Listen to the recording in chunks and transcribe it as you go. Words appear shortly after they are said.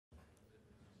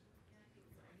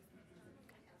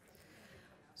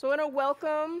So I want to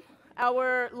welcome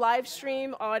our live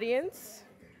stream audience.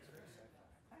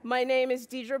 My name is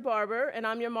Deidre Barber, and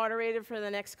I'm your moderator for the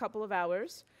next couple of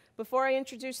hours. Before I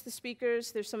introduce the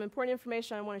speakers, there's some important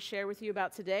information I want to share with you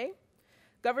about today.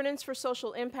 Governance for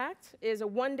Social Impact is a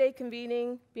one-day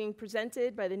convening being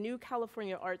presented by the New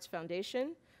California Arts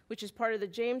Foundation, which is part of the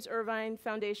James Irvine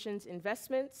Foundation's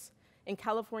investments in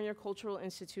California cultural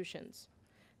institutions.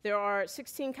 There are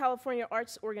 16 California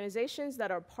arts organizations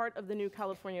that are part of the New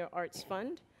California Arts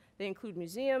Fund. They include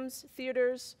museums,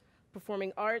 theaters,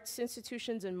 performing arts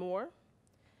institutions, and more.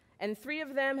 And 3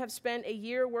 of them have spent a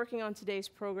year working on today's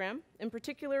program. In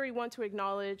particular, we want to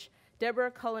acknowledge Deborah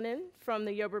Cullinan from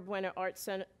the Yerba Buena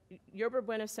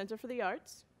Center for the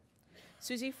Arts,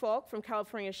 Susie Falk from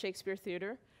California Shakespeare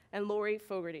Theater, and Lori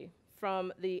Fogarty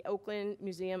from the Oakland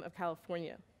Museum of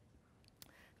California.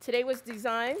 Today was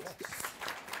designed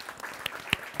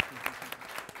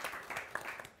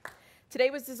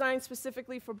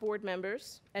specifically for board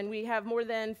members, and we have more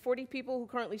than 40 people who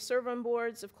currently serve on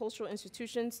boards of cultural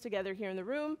institutions together here in the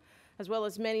room, as well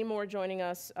as many more joining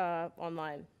us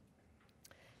online.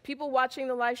 People watching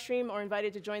the live stream are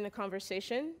invited to join the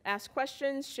conversation, ask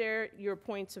questions, share your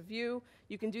points of view.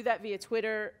 You can do that via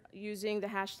Twitter using the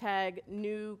hashtag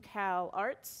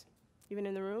 #NewCalArts, even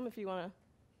in the room if you want to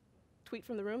tweet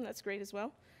from the room, that's great as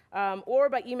well, or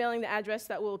by emailing the address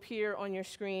that will appear on your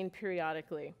screen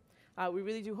periodically. We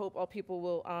really do hope people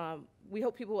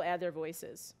will add their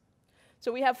voices.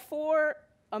 So we have 4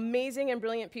 amazing and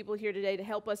brilliant people here today to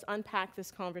help us unpack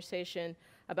this conversation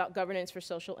about governance for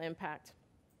social impact.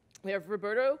 We have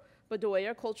Roberto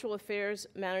Bedoya, Cultural Affairs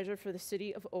Manager for the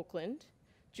City of Oakland,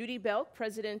 Judy Belk,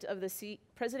 President and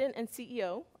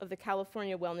CEO of the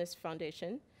California Wellness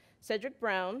Foundation, Cedric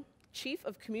Brown, Chief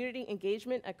of Community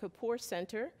Engagement at Kapoor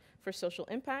Center for Social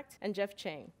Impact, and Jeff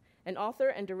Chang, an author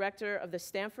and director of the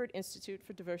Stanford Institute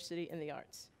for Diversity in the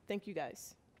Arts. Thank you,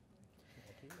 guys.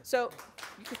 So,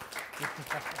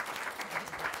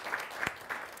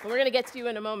 we're going to get to you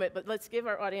in a moment, but let's give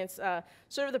our audience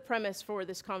sort of the premise for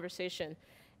this conversation.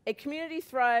 A community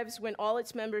thrives when all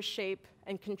its members shape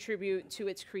and contribute to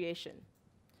its creation.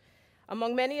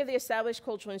 Among many of the established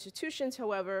cultural institutions,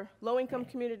 however, low-income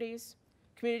communities,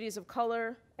 communities of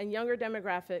color, and younger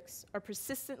demographics are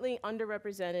persistently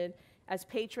underrepresented as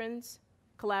patrons,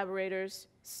 collaborators,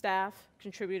 staff,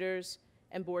 contributors,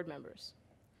 and board members.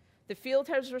 The field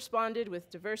has responded with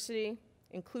diversity,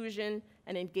 inclusion,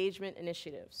 and engagement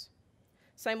initiatives.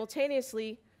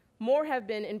 Simultaneously, more have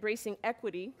been embracing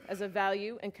equity as a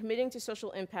value and committing to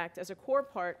social impact as a core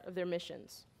part of their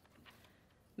missions.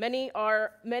 Many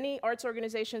arts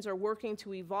organizations are working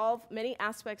to evolve many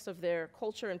aspects of their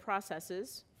culture and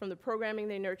processes, from the programming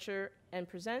they nurture and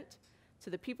present, to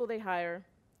the people they hire,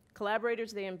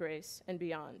 collaborators they embrace, and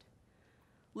beyond.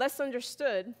 Less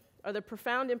understood are the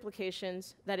profound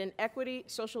implications that an equity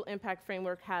social impact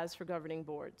framework has for governing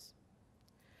boards.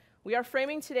 We are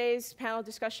framing today's panel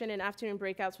discussion and afternoon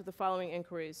breakouts with the following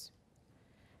inquiries.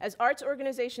 As arts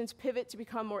organizations pivot to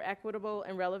become more equitable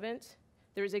and relevant,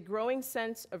 there is a growing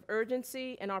sense of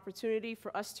urgency and opportunity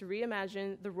for us to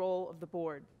reimagine the role of the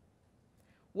board.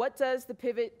 What does the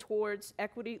pivot towards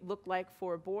equity look like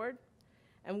for a board?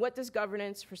 And what does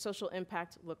governance for social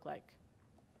impact look like?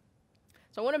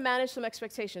 So I want to manage some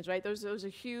expectations, right? Those are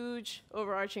huge,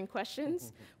 overarching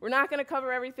questions. We're not going to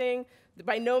cover everything.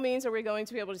 By no means are we going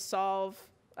to be able to solve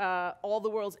all the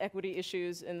world's equity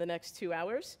issues in the next 2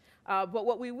 hours. But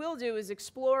what we will do is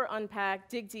explore, unpack,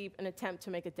 dig deep, and attempt to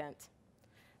make a dent.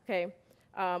 Okay?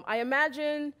 I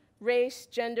imagine race,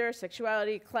 gender,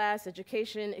 sexuality, class,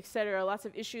 education, et cetera, lots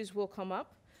of issues will come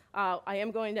up. I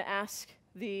am going to ask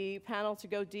the panel to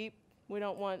go deep. We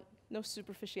don't want no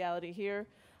superficiality here.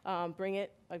 Bring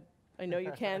it. I know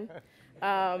you can.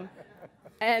 The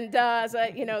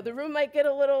room might get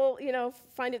a little,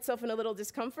 find itself in a little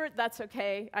discomfort. That's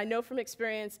okay. I know from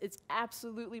experience it's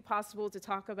absolutely possible to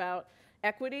talk about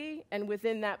equity and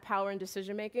within that power and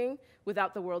decision making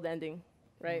without the world ending,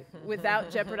 right?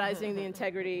 Without jeopardizing the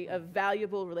integrity of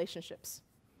valuable relationships.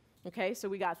 Okay, so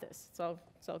we got this. It's all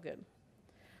good.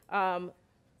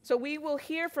 So we will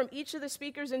hear from each of the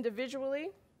speakers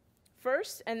individually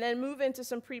first, and then move into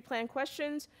some pre-planned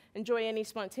questions, enjoy any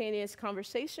spontaneous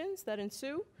conversations that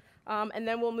ensue, and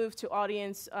then we'll move to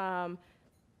audience,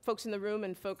 folks in the room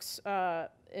and folks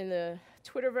in the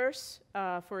Twitterverse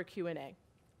for a Q&A.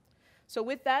 So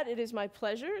with that, it is my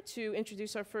pleasure to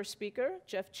introduce our first speaker,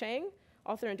 Jeff Chang,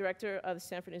 author and director of the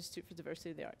Stanford Institute for Diversity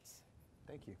of the Arts.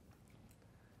 Thank you.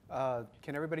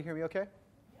 Can everybody hear me okay?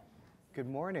 Good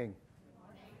morning.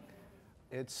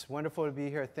 It's wonderful to be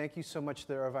here. Thank you so much to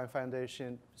the Irvine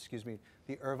Foundation,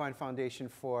 the Irvine Foundation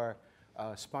for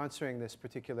sponsoring this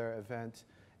particular event,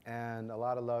 and a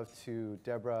lot of love to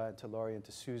Deborah and to Laurie and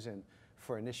to Susan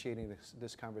for initiating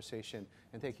this conversation,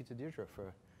 and thank you to Deirdre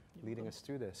for leading us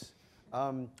through this.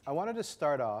 I wanted to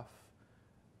start off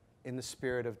in the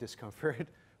spirit of discomfort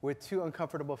with two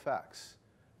uncomfortable facts.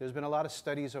 There's been a lot of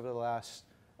studies over the last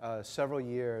several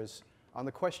years on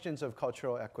the questions of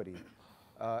cultural equity.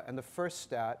 And the first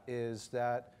stat is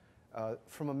that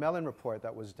from a Mellon report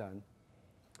that was done,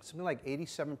 something like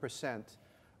 87%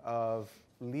 of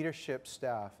leadership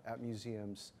staff at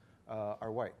museums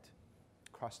are white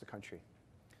across the country.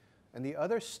 And the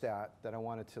other stat that I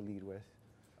wanted to lead with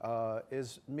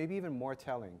is maybe even more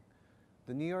telling.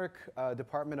 The New York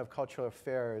Department of Cultural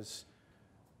Affairs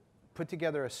put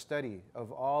together a study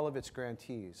of all of its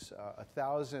grantees,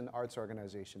 1,000 arts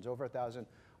organizations, over 1,000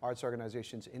 arts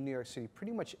organizations in New York City,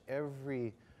 pretty much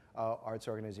every arts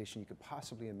organization you could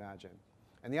possibly imagine.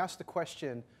 And they asked the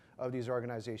question of these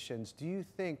organizations, do you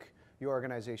think your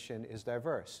organization is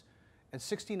diverse? And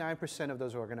 69% of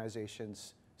those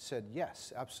organizations said,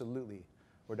 yes, absolutely,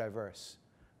 we're diverse.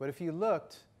 But if you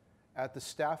looked at the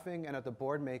staffing and at the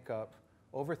board makeup,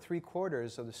 over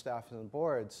 3/4 of the staff and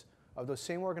boards of those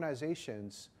same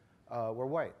organizations were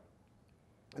white.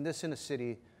 And this in a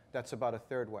city that's about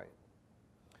 1/3 white.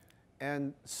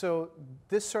 And so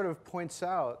this sort of points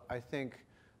out, I think,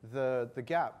 the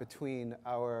gap between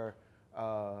our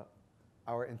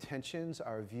intentions,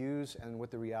 our views, and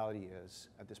what the reality is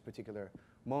at this particular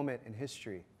moment in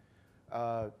history.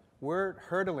 We're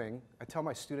hurtling, I tell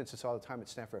my students this all the time at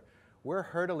Stanford, we're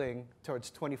hurtling towards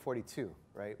 2042,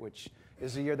 right, which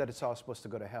is the year that it's all supposed to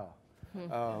go to hell.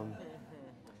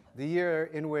 The year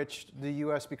in which the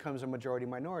US becomes a majority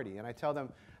minority. And I tell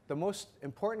them the most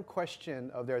important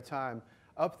question of their time,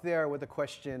 up there with the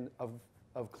question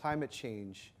of climate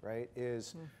change, right,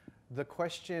 is the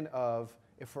question of,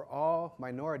 if we're all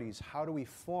minorities, how do we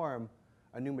form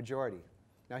a new majority?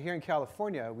 Now here in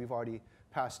California, we've already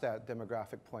passed that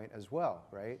demographic point as well,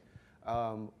 right?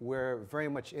 We're very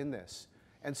much in this.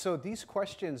 And so these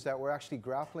questions that we're actually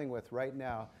grappling with right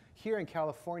now here in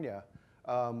California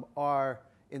are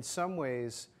in some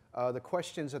ways the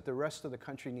questions that the rest of the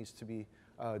country needs to be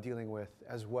dealing with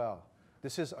as well.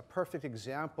 This is a perfect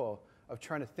example of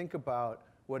trying to think about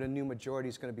what a new majority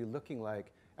is going to be looking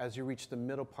like as you reach the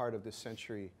middle part of this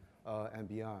century and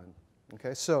beyond.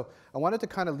 Okay, so I wanted to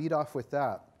kind of lead off with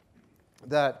that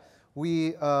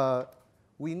we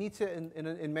need to,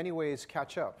 in many ways,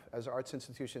 catch up as arts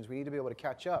institutions. We need to be able to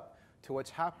catch up to what's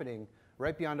happening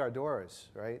right beyond our doors,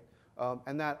 right?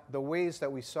 And that the ways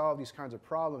that we solve these kinds of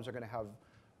problems are going to have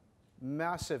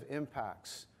massive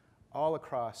impacts all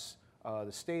across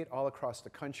the state, all across the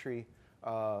country,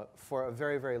 for a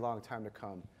very, very long time to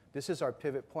come. This is our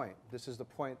pivot point. This is the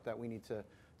point that we need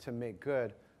to make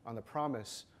good on the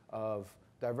promise of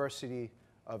diversity,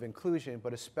 of inclusion,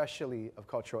 but especially of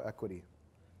cultural equity.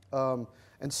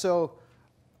 And so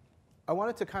I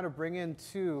wanted to kind of bring in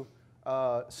too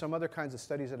some other kinds of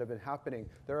studies that have been happening.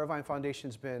 The Irvine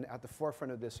Foundation's been at the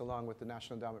forefront of this along with the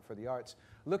National Endowment for the Arts,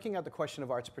 looking at the question of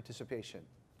arts participation,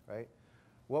 right?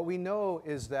 What we know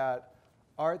is that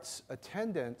arts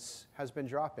attendance has been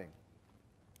dropping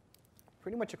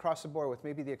pretty much across the board, with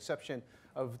maybe the exception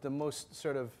of the most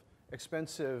sort of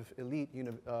expensive elite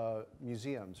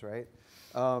museums, right?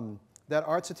 That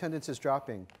arts attendance is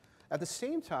dropping. At the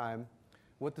same time,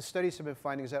 what the studies have been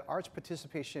finding is that arts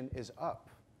participation is up.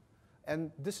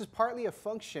 And this is partly a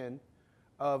function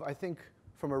of, I think,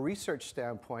 from a research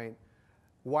standpoint,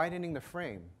 widening the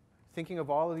frame, thinking of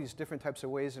all of these different types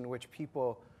of ways in which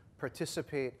people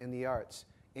participate in the arts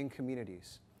in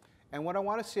communities. And what I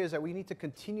want to say is that we need to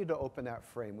continue to open that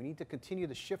frame. We need to continue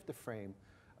to shift the frame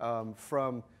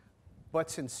from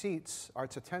butts and seats,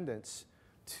 arts attendance,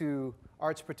 to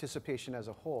arts participation as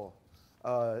a whole.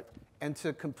 And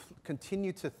to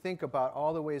continue to think about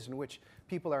all the ways in which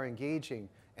people are engaging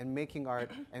and making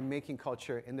art and making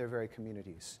culture in their very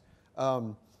communities.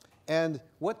 And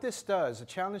what this does, the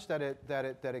challenge that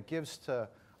it gives to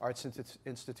arts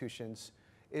institutions,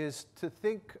 is to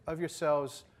think of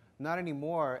yourselves not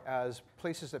anymore as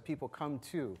places that people come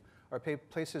to or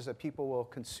places that people will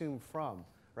consume from,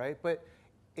 right? But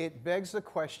it begs the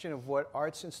question of what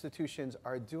arts institutions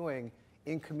are doing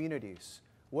in communities.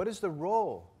 What is the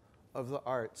role of the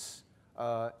arts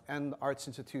and the arts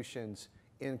institutions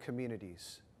in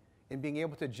communities, in being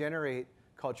able to generate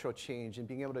cultural change and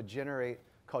being able to generate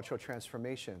cultural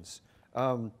transformations?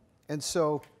 And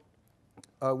so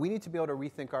we need to be able to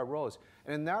rethink our roles.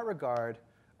 And in that regard,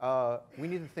 we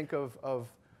need to think of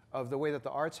the way that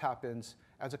the arts happens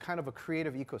as a kind of a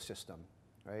creative ecosystem,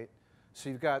 right? So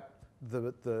you've got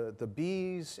the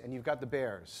bees and you've got the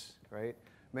bears, right?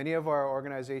 Many of our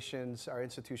organizations, our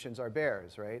institutions are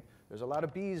bears, right? There's a lot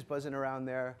of bees buzzing around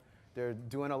there. They're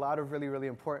doing a lot of really, really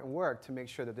important work to make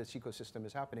sure that this ecosystem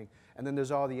is happening. And then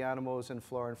there's all the animals and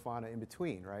flora and fauna in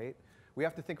between, right? We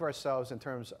have to think of ourselves in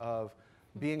terms of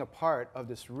being a part of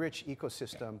this rich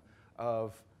ecosystem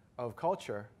of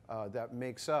culture that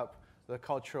makes up the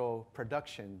cultural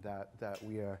production that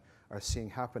we are seeing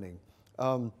happening.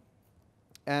 And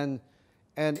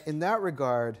in that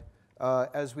regard,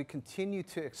 as we continue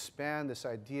to expand this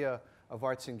idea of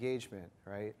arts engagement,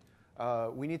 right,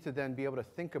 we need to then be able to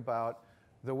think about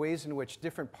the ways in which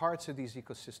different parts of these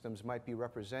ecosystems might be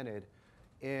represented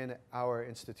in our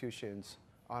institutions,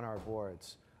 on our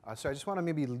boards. So I just want to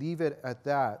maybe leave it at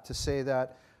that to say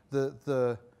that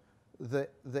the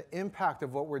impact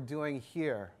of what we're doing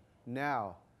here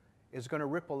now is going to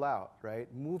ripple out, right?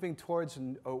 Moving towards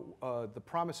the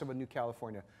promise of a new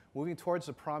California, moving towards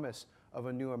the promise of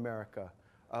a new America.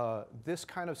 This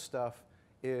kind of stuff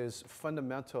is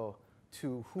fundamental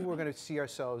to who we're going to see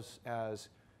ourselves as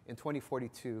in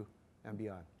 2042 and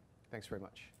beyond. Thanks very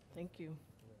much. Thank you.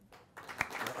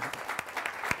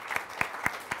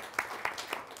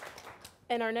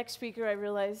 And our next speaker, I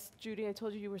realized, Judy, I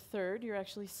told you you were third. You're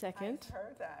actually second. I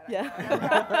heard that. Yeah.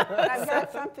 I've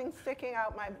got something sticking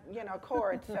out my,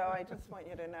 cord, so I just want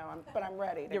you to know. But I'm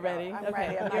ready. You're ready? I'm okay.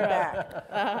 ready. I'm You're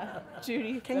back.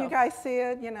 Judy. Can you guys see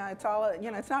it? It's all.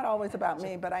 It's not always about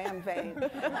me, but I am vain.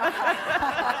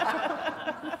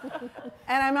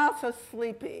 And I'm also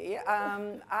sleepy.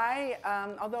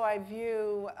 Although I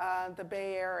view the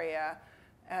Bay Area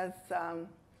as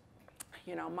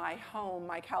my home,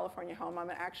 my California home. I'm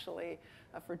actually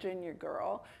a Virginia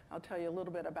girl. I'll tell you a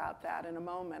little bit about that in a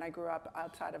moment. I grew up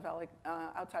outside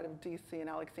of D.C. in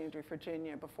Alexandria,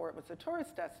 Virginia, before it was a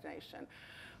tourist destination,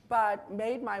 but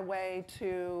made my way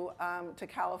to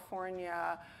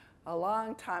California a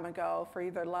long time ago for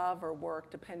either love or work,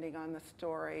 depending on the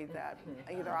story that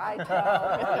either I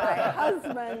tell or my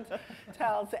husband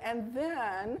tells. And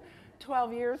then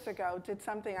 12 years ago, did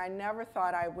something I never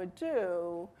thought I would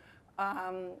do.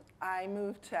 I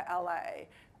moved to LA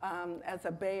as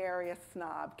a Bay Area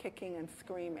snob, kicking and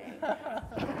screaming.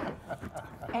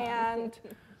 And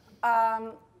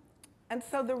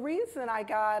so the reason I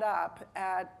got up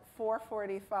at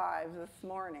 4:45 this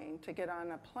morning to get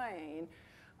on a plane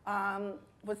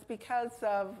was because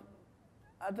of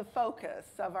the focus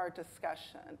of our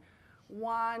discussion.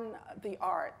 One, the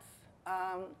arts.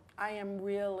 I am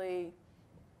really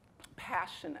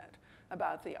passionate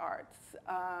about the arts.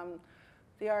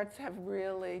 The arts have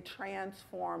really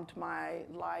transformed my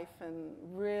life in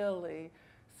really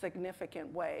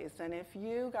significant ways. And if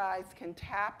you guys can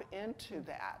tap into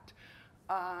that,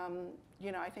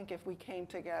 I think if we came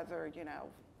together,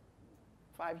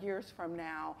 5 years from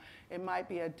now, it might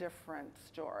be a different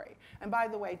story. And by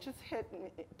the way, just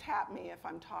tap me if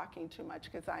I'm talking too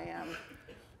much, because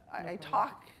I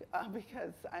talk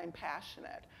because I'm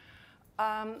passionate.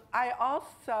 I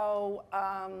also,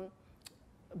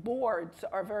 boards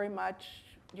are very much,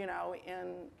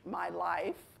 in my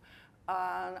life.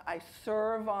 I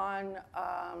serve on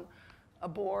a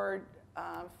board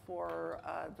for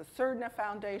the Cerdna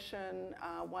Foundation,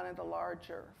 one of the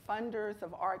larger funders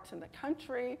of arts in the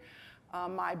country.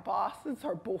 My bosses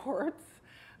are board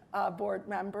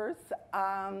members,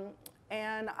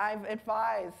 and I've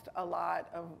advised a lot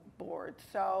of boards.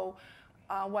 So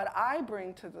what I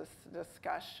bring to this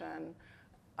discussion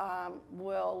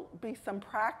will be some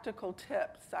practical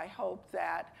tips I hope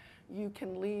that you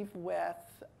can leave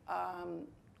with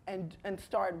and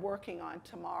start working on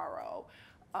tomorrow,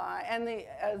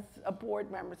 as a board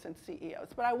members and CEOs.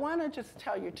 But I want to just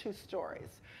tell you 2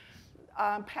 stories.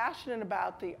 I'm passionate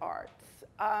about the arts.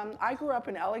 I grew up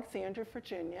in Alexandria,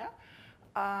 Virginia,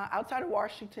 outside of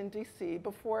Washington, D.C.,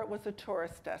 before it was a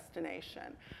tourist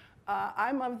destination.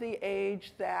 I'm of the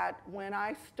age that when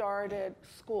I started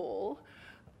school,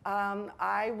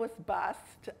 I was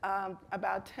bused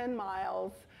about 10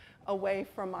 miles away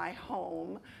from my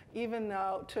home, even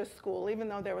though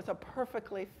there was a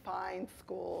perfectly fine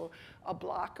school a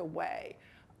block away.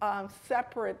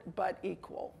 Separate but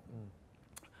equal.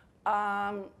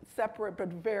 Separate but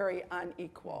very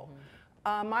unequal.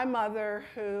 My mother,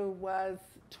 who was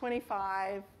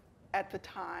 25 at the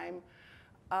time,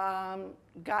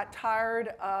 got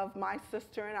tired of my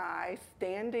sister and I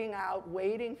standing out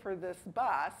waiting for this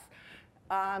bus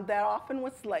that often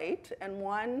was late. And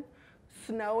one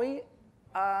snowy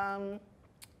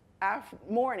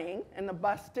morning, and the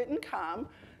bus didn't come,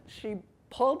 she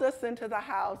pulled us into the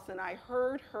house, and I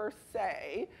heard her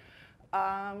say,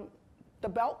 "The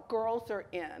Belk girls are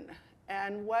in."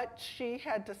 And what she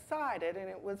had decided, and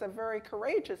it was a very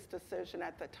courageous decision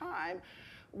at the time,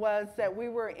 was that we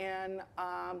were in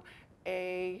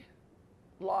a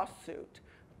lawsuit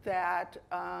that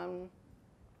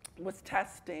was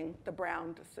testing the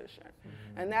Brown decision.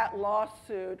 And that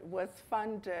lawsuit was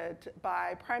funded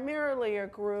by primarily a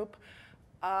group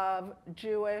of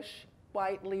Jewish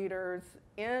white leaders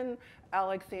in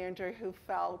Alexandria who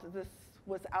felt this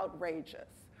was outrageous.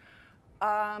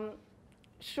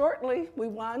 Shortly, we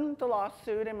won the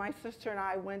lawsuit, and my sister and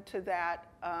I went to that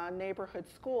neighborhood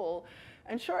school.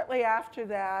 And shortly after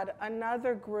that,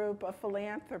 another group of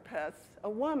philanthropists, a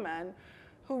woman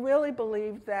who really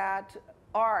believed that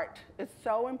art is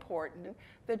so important,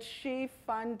 that she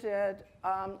funded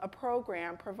a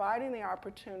program providing the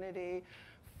opportunity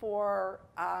for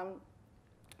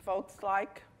folks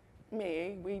like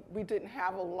me. We didn't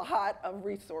have a lot of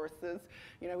resources.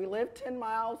 You know, we lived 10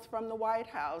 miles from the White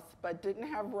House, but didn't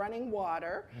have running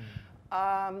water,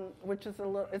 which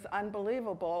is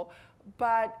unbelievable.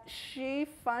 But she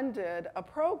funded a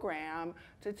program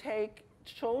to take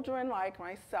children like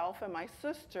myself and my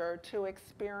sister to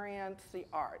experience the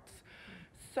arts.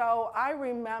 So I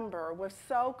remember with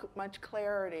so much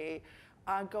clarity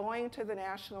going to the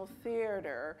National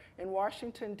Theater in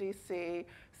Washington, D.C.,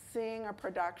 seeing a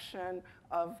production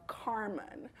of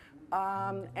Carmen.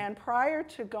 And prior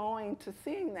to going to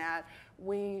seeing that,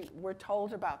 we were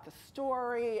told about the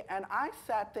story, and I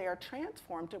sat there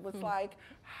transformed. It was like,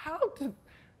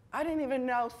 I didn't even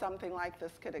know something like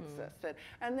this could exist.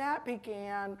 And that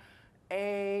began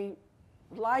a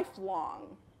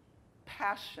lifelong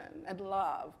passion and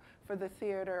love for the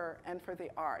theater and for the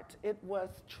art. It was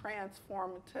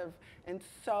transformative in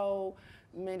so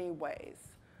many ways.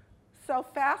 So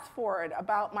fast forward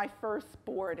about my first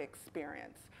board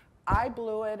experience. I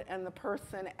blew it, and the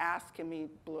person asking me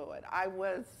blew it. I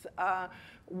was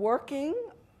working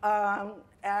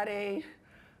at a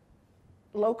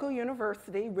local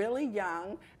university, really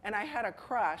young, and I had a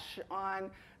crush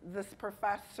on this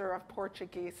professor of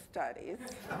Portuguese studies.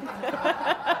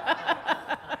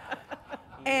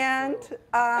 And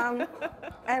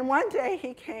one day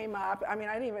he came up, I mean,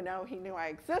 I didn't even know he knew I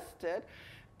existed,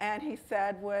 and he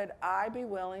said, would I be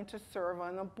willing to serve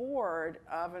on the board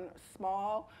of a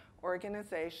small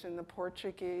organization, the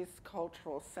Portuguese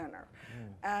Cultural Center?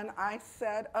 And I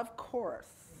said, of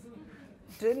course.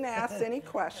 Didn't ask any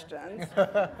questions.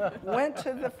 Went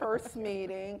to the first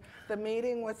meeting. The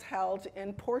meeting was held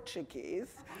in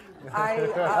Portuguese.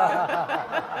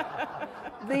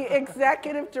 The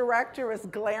executive director was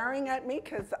glaring at me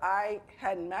because I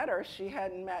hadn't met her. She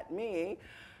hadn't met me.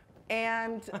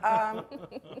 And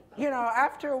you know,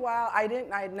 after a while, I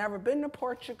had never been to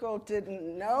Portugal, didn't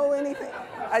know anything.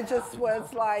 I just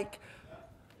was like,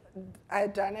 I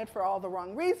had done it for all the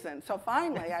wrong reasons. So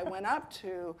finally, I went up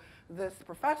to this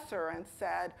professor and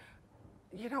said,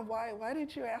 you know, why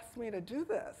did you ask me to do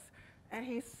this? And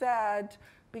he said,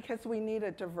 because we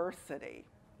needed diversity.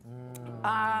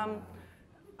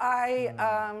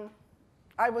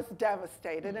 I was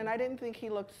devastated, and I didn't think he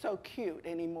looked so cute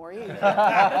anymore either.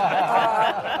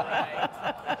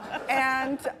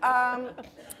 And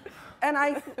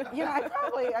I've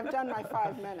done my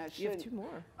 5 minutes. You have 2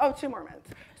 more. Oh, 2 more minutes.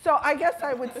 So I guess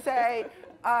I would say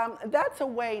that's a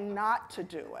way not to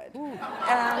do it,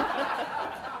 and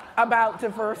about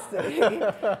diversity.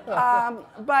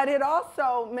 But it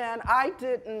also meant I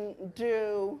didn't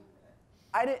do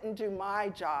my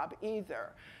job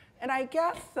either. And I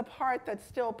guess the part that's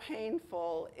still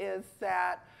painful is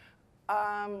that,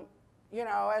 you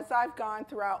know, as I've gone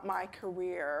throughout my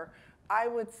career, I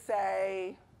would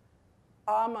say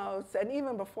almost, and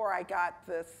even before I got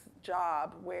this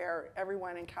job where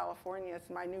everyone in California is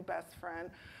my new best friend,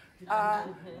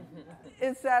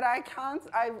 is that I've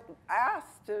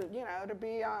asked to, you know, to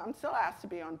be, I'm still asked to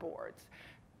be on boards.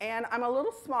 And I'm a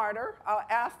little smarter. I'll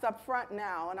ask up front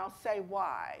now, and I'll say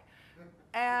why.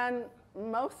 And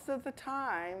most of the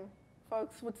time,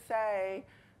 folks would say,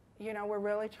 you know, we're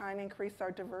really trying to increase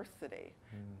our diversity.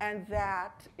 And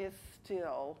that is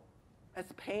still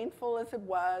as painful as it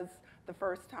was the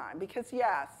first time. Because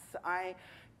yes, I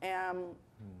am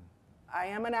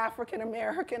an African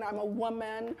American, I'm a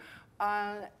woman,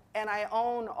 and I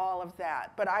own all of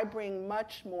that. But I bring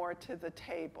much more to the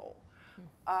table.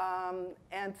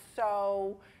 And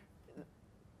so,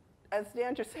 as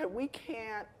Dandra said, we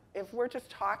can't, if we're just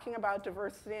talking about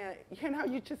diversity, you know,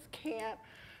 you just can't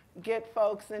get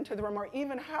folks into the room, or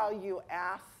even how you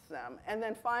ask them. And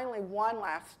then finally, one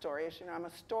last story, as you know, I'm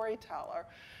a storyteller,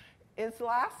 is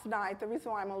last night, the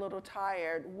reason why I'm a little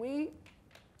tired,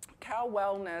 Cal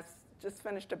Wellness just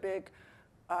finished a big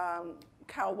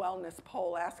Cal Wellness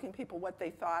poll asking people what they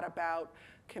thought about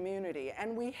community.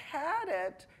 And we had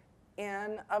it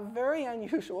in a very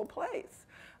unusual place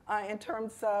in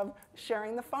terms of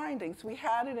sharing the findings. We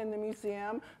had it in the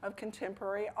Museum of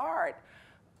Contemporary Art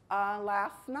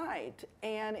last night.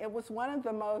 And it was one of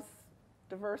the most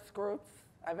diverse groups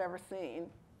I've ever seen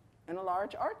in a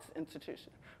large arts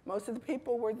institution. Most of the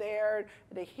people were there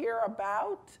to hear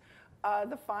about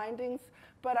the findings.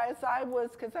 But as I was,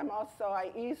 because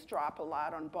I eavesdrop a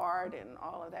lot on BARD and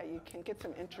all of that, you can get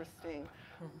some interesting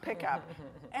pickup.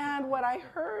 And what I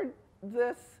heard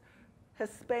this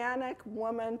Hispanic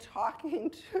woman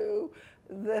talking to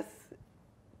this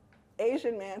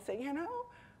Asian man say, you know,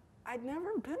 I'd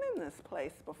never been in this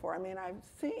place before. I mean, I'm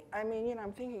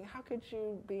thinking, how could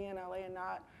you be in LA and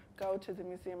not go to the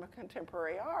Museum of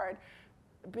Contemporary Art?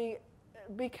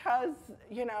 Because,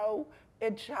 you know,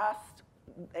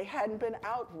 they hadn't been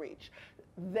outreach.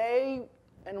 And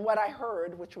what I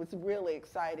heard, which was really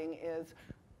exciting, is,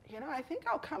 you know, I think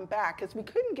I'll come back, because we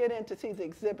couldn't get in to see the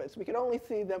exhibits. We could only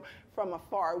see them from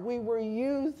afar. We were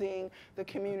using the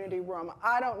community room.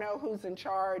 I don't know who's in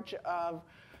charge of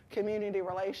community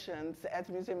relations at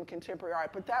the Museum of Contemporary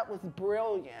Art, but that was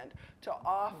brilliant to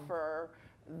offer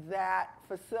that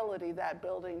facility, that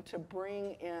building, to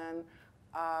bring in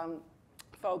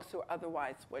folks who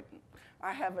otherwise wouldn't.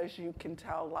 I have, as you can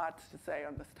tell, lots to say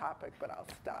on this topic, but I'll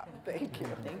stop. Thank you.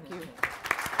 Thank you.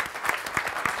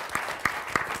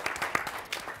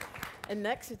 And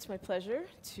next, it's my pleasure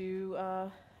to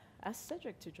ask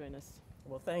Cedric to join us.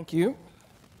 Well, thank you.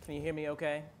 Can you hear me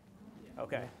okay?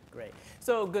 Okay, great.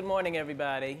 So good morning,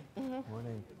 everybody.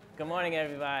 Morning. Good morning,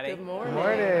 everybody. Good morning.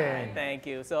 Morning. Right, thank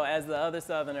you. So as the other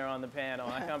Southerner on the panel,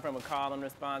 I come from a call and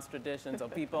response tradition, so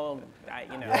people, I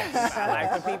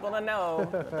like for people to know.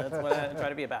 That's what I try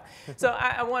to be about. So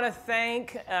I want to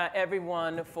thank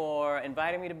everyone for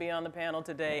inviting me to be on the panel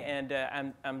today, and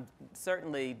I'm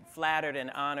certainly flattered and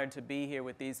honored to be here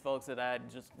with these folks that I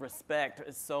just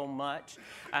respect so much.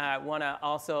 I want to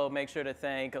also make sure to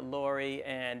thank Lori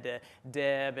and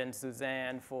Deb and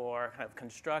Suzanne for kind of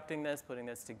constructing this, putting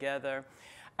this together.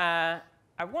 I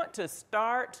want to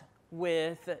start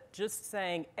with just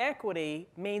saying equity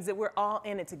means that we're all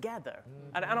in it together.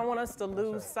 I don't want us to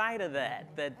lose sight of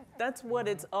that's what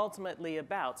it's ultimately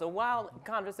about. So while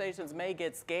conversations may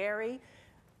get scary,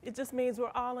 it just means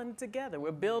we're all in it together.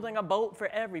 We're building a boat for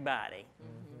everybody.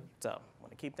 So I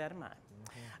want to keep that in mind.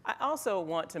 I also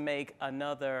want to make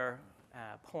another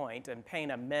point and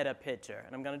paint a meta picture.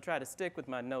 And I'm going to try to stick with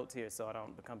my notes here so I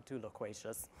don't become too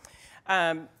loquacious.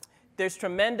 There's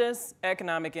tremendous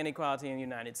economic inequality in the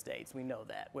United States. We know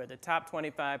that, where the top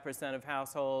 25% of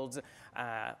households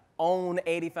own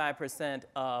 85%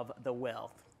 of the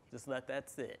wealth. Just let that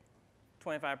sit.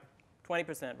 20%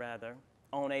 rather,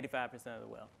 own 85% of the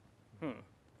wealth. And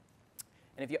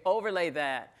if you overlay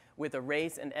that with a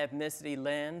race and ethnicity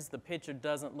lens, the picture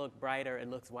doesn't look brighter, it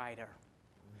looks whiter.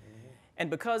 And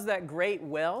because that great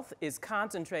wealth is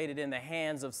concentrated in the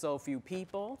hands of so few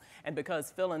people, and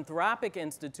because philanthropic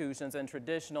institutions and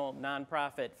traditional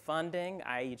nonprofit funding,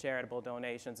 i.e. charitable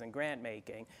donations and grant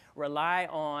making, rely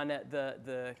on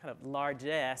the kind of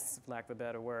largesse, for lack of a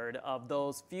better word, of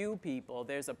those few people,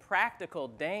 there's a practical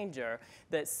danger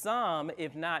that some,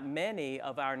 if not many,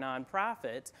 of our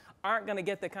nonprofits aren't going to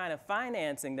get the kind of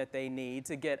financing that they need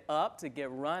to get up, to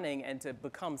get running, and to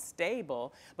become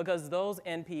stable, because those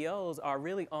NPOs are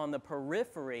really on the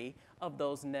periphery of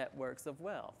those networks of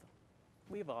wealth.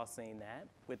 We've all seen that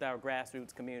with our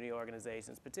grassroots community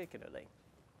organizations particularly.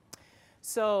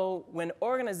 So when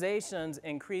organizations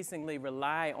increasingly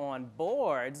rely on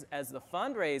boards as the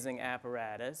fundraising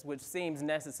apparatus, which seems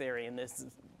necessary in this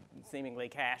seemingly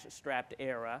cash-strapped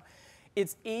era,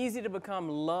 it's easy to become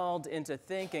lulled into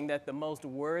thinking that the most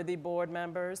worthy board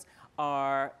members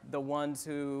are the ones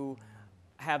who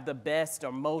have the best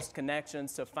or most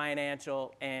connections to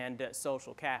financial and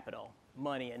social capital,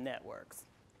 money and networks.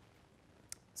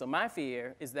 So my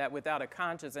fear is that without a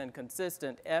conscious and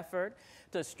consistent effort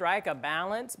to strike a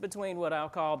balance between what I'll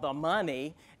call the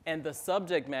money and the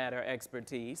subject matter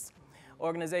expertise,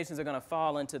 organizations are going to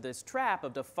fall into this trap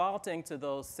of defaulting to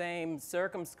those same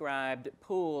circumscribed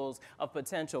pools of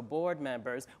potential board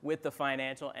members with the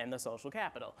financial and the social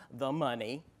capital, the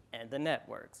money and the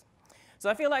networks. So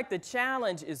I feel like the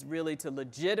challenge is really to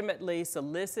legitimately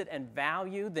solicit and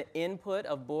value the input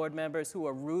of board members who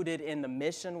are rooted in the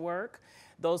mission work,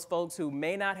 those folks who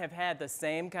may not have had the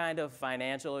same kind of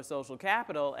financial or social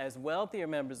capital as wealthier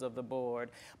members of the board,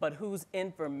 but whose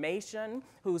information,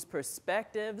 whose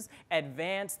perspectives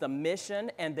advance the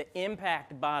mission and the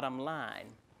impact bottom line.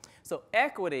 So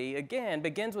equity, again,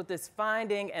 begins with this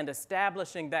finding and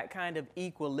establishing that kind of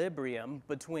equilibrium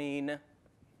between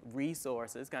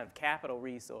resources, kind of capital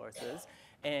resources,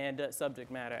 and subject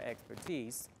matter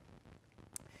expertise.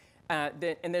 And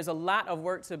there's a lot of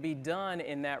work to be done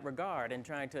in that regard in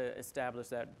trying to establish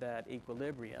that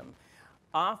equilibrium.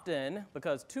 Often,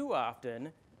 because too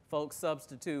often, folks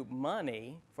substitute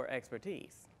money for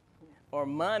expertise or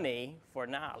money for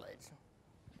knowledge.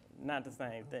 Not the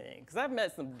same thing. Because I've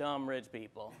met some dumb rich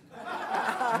people.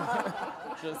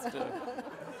 just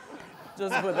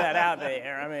to put that out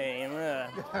there. I mean,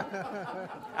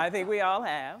 I think we all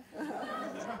have.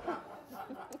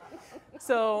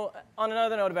 So, on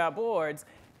another note about boards,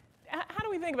 how do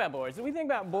we think about boards? Do we think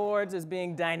about boards as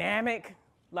being dynamic,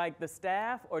 like the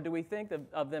staff, or do we think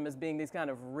of them as being these kind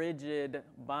of rigid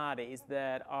bodies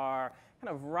that are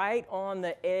kind of right on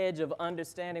the edge of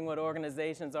understanding what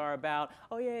organizations are about?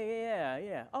 Oh,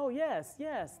 yeah. Oh, yes.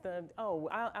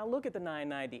 I'll look at the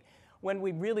 990. When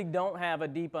we really don't have a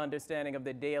deep understanding of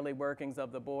the daily workings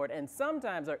of the board, and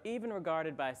sometimes are even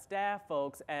regarded by staff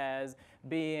folks as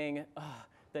being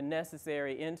the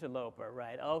necessary interloper,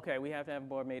 right? Okay, we have to have a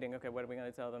board meeting. Okay, what are we going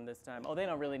to tell them this time? Oh, they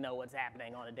don't really know what's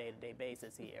happening on a day-to-day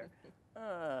basis here.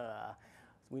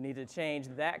 We need to change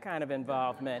that kind of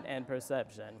involvement and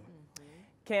perception.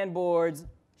 Can boards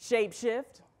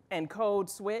shapeshift and code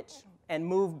switch and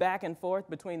move back and forth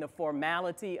between the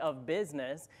formality of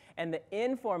business and the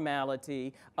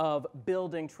informality of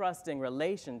building trusting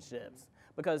relationships?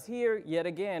 Because here, yet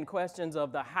again, questions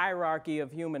of the hierarchy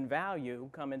of human value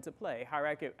come into play.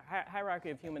 Hierarchy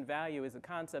of human value is a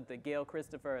concept that Gail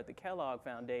Christopher at the Kellogg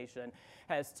Foundation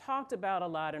has talked about a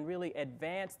lot and really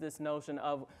advanced this notion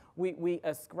of we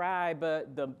ascribe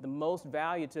the most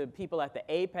value to people at the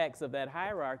apex of that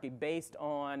hierarchy based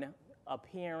on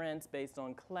appearance, based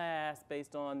on class,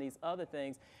 based on these other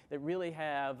things that really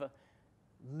have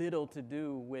little to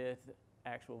do with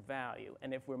actual value.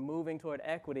 And if we're moving toward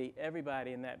equity,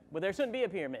 everybody in that, well, there shouldn't be a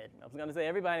pyramid. I was going to say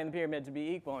everybody in the pyramid should be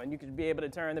equal, and you could be able to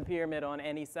turn the pyramid on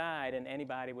any side and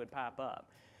anybody would pop up.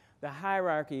 The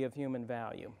hierarchy of human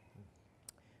value.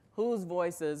 Whose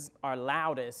voices are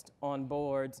loudest on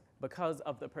boards because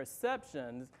of the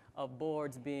perceptions of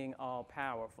boards being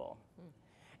all-powerful?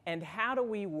 And how do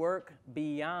we work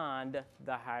beyond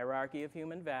the hierarchy of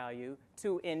human value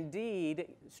to indeed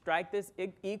strike this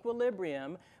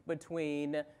equilibrium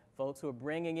between folks who are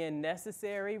bringing in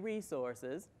necessary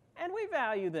resources, and we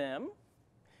value them,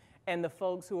 and the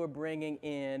folks who are bringing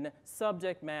in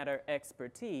subject matter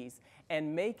expertise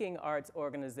and making arts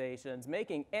organizations,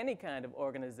 making any kind of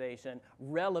organization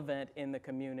relevant in the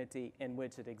community in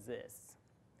which it exists?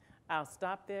 I'll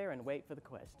stop there and wait for the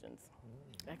questions.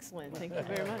 Excellent, thank you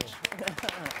very much.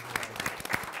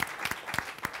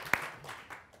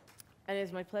 And it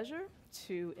is my pleasure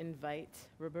to invite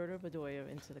Roberto Bedoya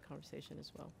into the conversation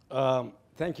as well.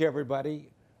 Thank you,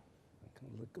 everybody.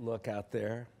 Look out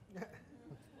there.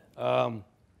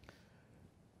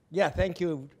 Yeah, thank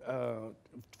you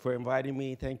for inviting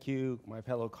me. Thank you, my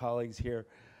fellow colleagues here.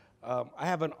 I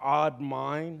have an odd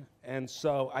mind, and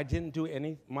so I didn't do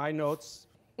my notes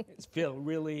feel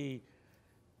really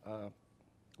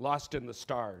lost in the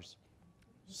stars.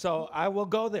 So I will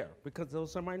go there because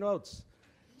those are my notes.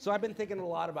 So I've been thinking a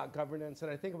lot about governance,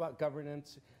 and I think about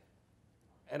governance,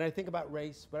 and I think about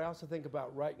race, but I also think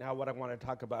about right now what I want to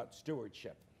talk about,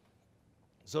 stewardship.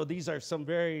 So these are some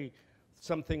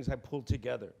things I pulled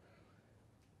together.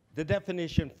 The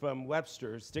definition from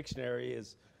Webster's dictionary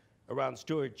is around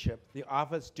stewardship: the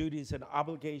office, duties, and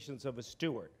obligations of a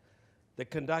steward, the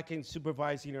conducting,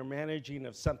 supervising, or managing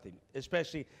of something,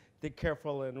 especially the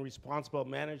careful and responsible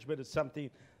management of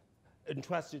something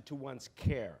entrusted to one's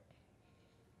care.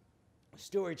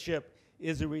 Stewardship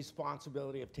is a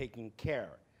responsibility of taking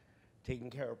care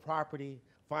of property,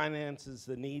 finances,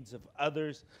 the needs of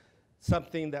others,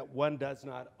 something that one does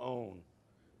not own.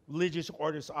 Religious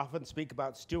orders often speak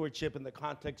about stewardship in the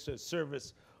context of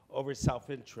service over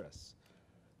self-interest.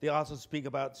 They also speak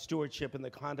about stewardship in the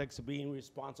context of being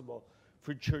responsible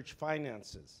for church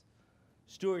finances.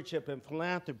 Stewardship in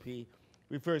philanthropy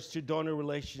refers to donor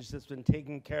relationships and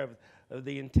taking care of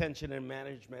the intention and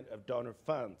management of donor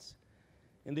funds.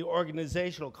 In the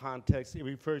organizational context, it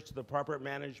refers to the proper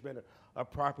management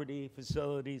of property,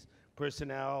 facilities,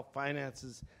 personnel,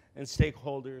 finances, and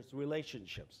stakeholders'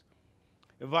 relationships.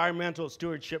 Environmental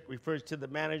stewardship refers to the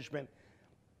management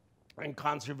and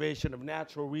conservation of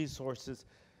natural resources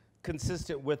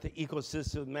consistent with the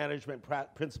ecosystem management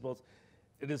principles.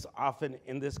 It is often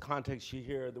in this context you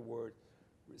hear the word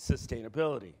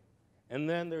sustainability. And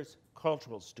then there's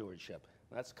cultural stewardship.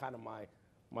 That's kind of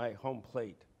my home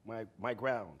plate, my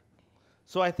ground.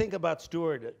 So I think about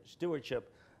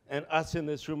stewardship and us in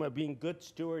this room of being good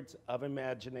stewards of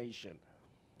imagination.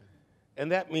 And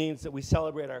that means that we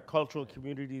celebrate our cultural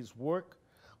community's work.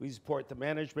 We support the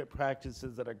management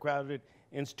practices that are grounded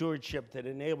in stewardship that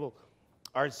enable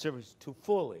our service to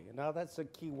fully, and now that's a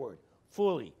key word,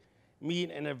 fully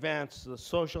meet and advance the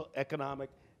social, economic,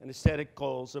 and aesthetic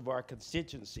goals of our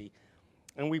constituency.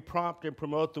 And we prompt and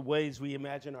promote the ways we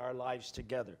imagine our lives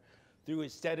together through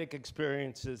aesthetic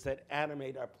experiences that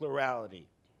animate our plurality.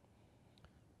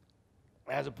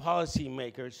 As a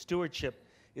policymaker, stewardship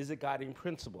is a guiding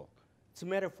principle. It's a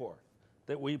metaphor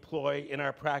that we employ in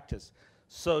our practice.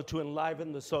 So to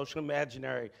enliven the social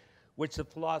imaginary, which the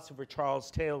philosopher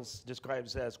Charles Tales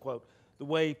describes as, quote, the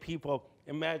way people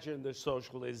imagine their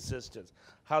social existence,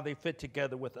 how they fit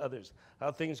together with others,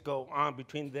 how things go on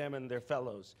between them and their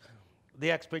fellows,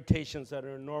 the expectations that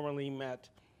are normally met,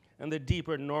 and the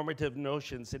deeper normative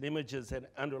notions and images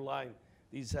that underlie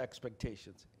these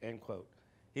expectations, end quote.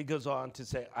 He goes on to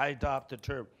say, I adopt the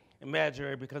term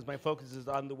imaginary because my focus is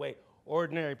on the way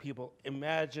ordinary people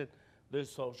imagine their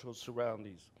social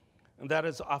surroundings. And that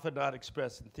is often not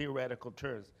expressed in theoretical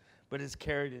terms, but is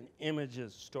carried in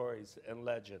images, stories, and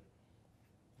legend.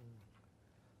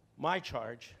 My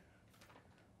charge,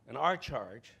 and our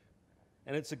charge,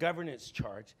 and it's a governance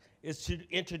charge, is to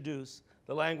introduce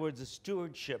the language of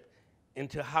stewardship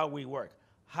into how we work.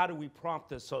 How do we prompt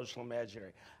the social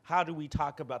imaginary? How do we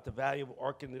talk about the value of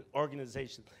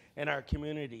organization in our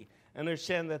community?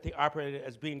 Understand that they operate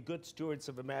as being good stewards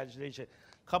of imagination,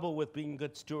 coupled with being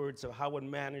good stewards of how one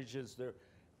manages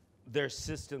their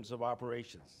systems of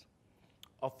operations.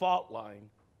 A fault line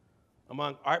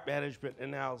among art management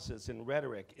analysis and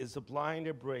rhetoric is the blind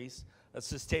embrace of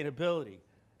sustainability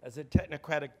as a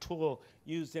technocratic tool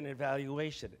used in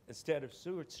evaluation instead of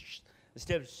stewardship.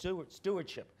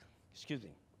 Excuse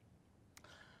me.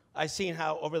 I've seen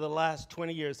how over the last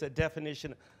 20 years the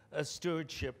definition of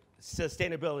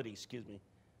sustainability,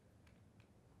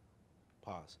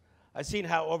 I've seen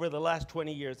how over the last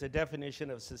 20 years the definition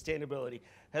of sustainability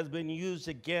has been used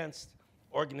against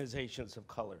organizations of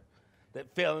color that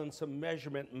fail in some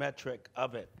measurement metric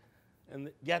of it,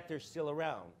 and yet they're still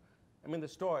around. I mean, the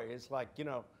story is like, you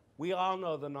know, we all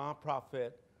know the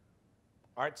nonprofit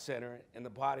art center in the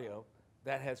barrio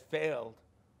that has failed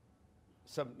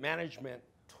some management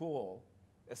tool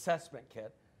assessment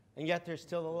kit, and yet they're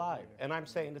still alive. And I'm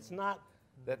saying it's not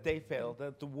that they failed,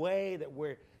 that the way that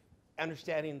we're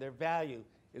understanding their value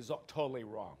is totally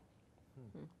wrong.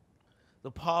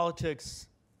 The politics,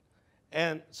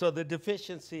 and so the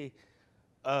deficiency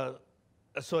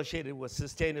associated with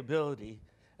sustainability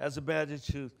as a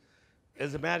management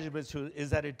tool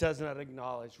is that it does not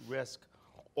acknowledge risk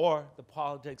or the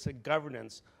politics and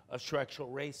governance of structural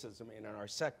racism in our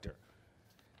sector.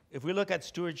 If we look at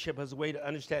stewardship as a way to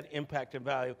understand impact and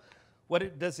value,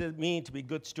 what does it mean to be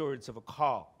good stewards of a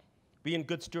call? Being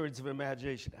good stewards of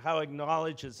imagination, how it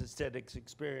acknowledges aesthetics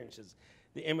experiences,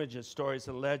 the images, stories,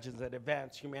 and legends that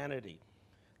advance humanity,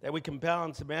 that we can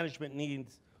balance the management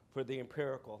needs for the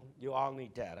empirical, you all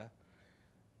need data,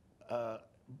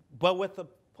 but with the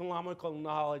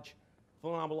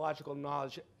phenomenological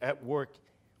knowledge at work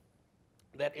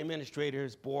that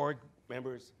administrators, board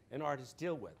members, and artists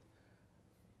deal with.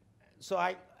 So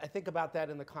I think about that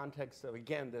in the context of,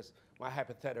 again, my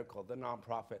hypothetical, the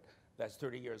nonprofit that's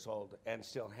 30 years old and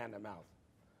still hand to mouth.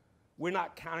 We're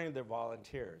not counting their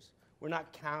volunteers. We're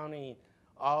not counting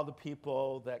all the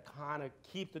people that kind of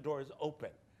keep the doors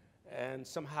open. And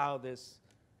somehow this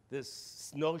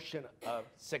notion of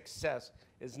success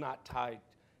is not tied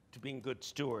to being good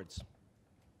stewards.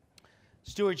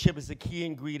 Stewardship is the key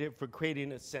ingredient for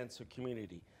creating a sense of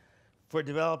community, for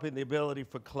developing the ability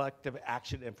for collective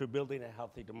action, and for building a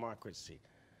healthy democracy.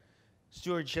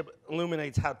 Stewardship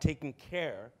illuminates how taking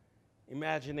care,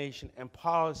 imagination, and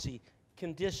policy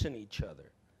condition each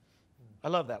other. I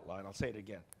love that line, I'll say it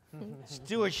again.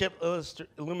 Stewardship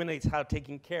illuminates how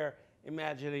taking care,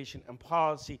 imagination, and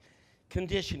policy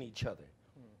condition each other.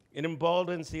 It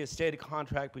emboldens the aesthetic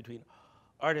contract between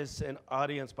artists and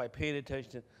audience by paying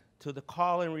attention to the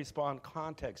call and respond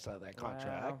context of that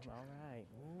contract. Wow,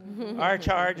 all right. Our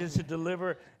charge is to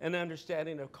deliver an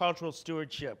understanding of cultural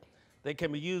stewardship that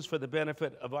can be used for the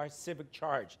benefit of our civic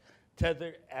charge,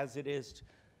 tethered as it is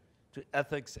to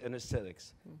ethics and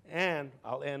aesthetics. And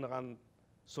I'll end on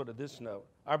sort of this note.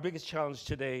 Our biggest challenge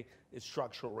today is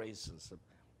structural racism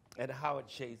and how it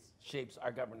shapes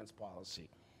our governance policy.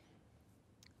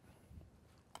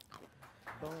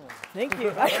 Boom. Thank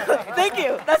you. Thank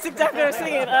you. That's exactly what I was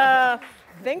thinking.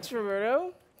 Thanks,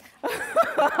 Roberto.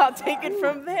 I'll take it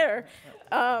from there.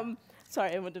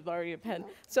 Sorry, I went to borrow your pen.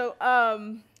 So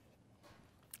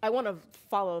I want to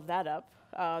follow that up,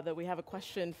 that we have a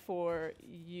question for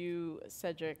you,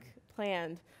 Cedric,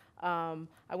 planned. I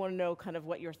want to know kind of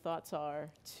what your thoughts are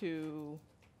to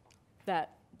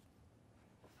that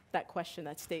question,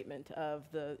 that statement of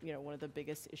the, one of the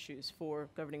biggest issues for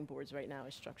governing boards right now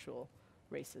is structural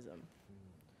racism.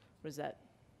 What does that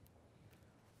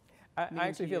I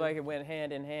actually feel like it went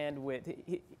hand in hand with,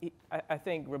 I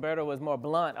think Roberto was more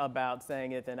blunt about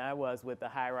saying it than I was with the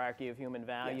hierarchy of human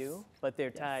value, Yes. but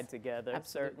they're tied together,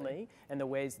 Absolutely. certainly, and the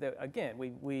ways that, again,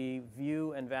 we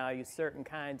view and value certain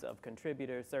kinds of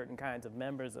contributors, certain kinds of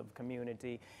members of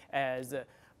community as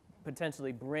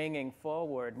potentially bringing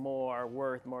forward more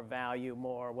worth, more value,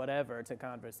 more whatever to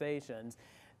conversations.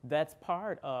 That's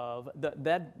part of,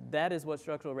 that is what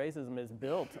structural racism is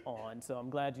built on, so I'm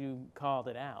glad you called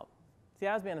it out. See,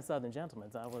 I was being a Southern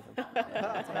gentleman, so I wasn't.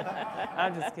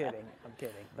 I'm just kidding. I'm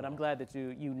kidding. But I'm glad that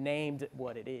you named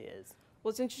what it is.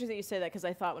 Well, it's interesting that you say that, because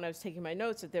I thought when I was taking my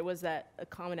notes that there was a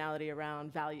commonality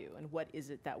around value and what is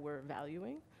it that we're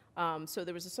valuing. So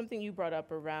there was something you brought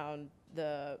up around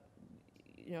the,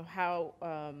 how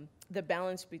the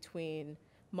balance between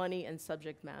money and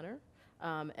subject matter,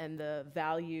 and the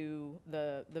value,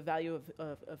 the value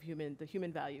of the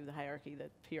human value, the hierarchy,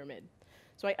 the pyramid.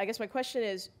 So I guess my question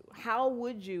is, how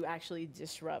would you actually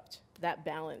disrupt that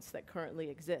balance that currently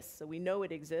exists? So we know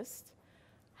it exists.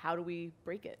 How do we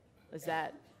break it? Is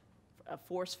that a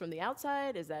force from the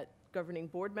outside? Is that governing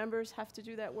board members have to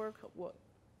do that work? What?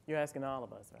 You're asking all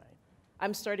of us, right?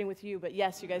 I'm starting with you, but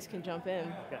yes, you guys can jump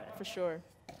in, for sure.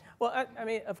 Well, I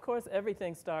mean, of course,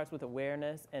 everything starts with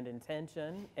awareness and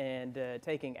intention and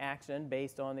taking action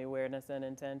based on the awareness and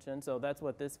intention. So that's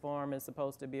what this forum is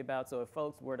supposed to be about. So if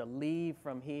folks were to leave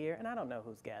from here, and I don't know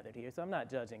who's gathered here, so I'm not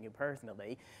judging you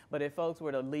personally, but if folks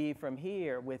were to leave from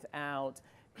here without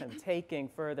kind of taking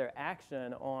further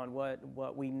action on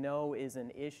what we know is an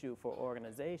issue for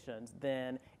organizations,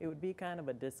 then it would be kind of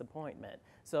a disappointment.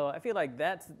 So I feel like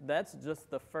that's just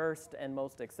the first and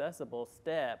most accessible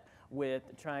step with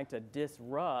trying to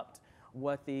disrupt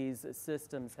what these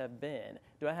systems have been.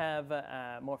 Do I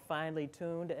have more finely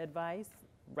tuned advice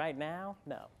right now?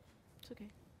 No. It's okay.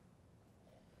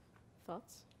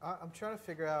 Thoughts? I'm trying to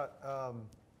figure out,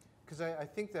 because I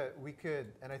think that we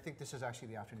could, and I think this is actually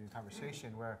the afternoon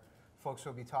conversation where folks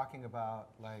will be talking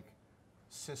about like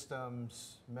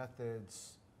systems,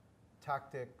 methods,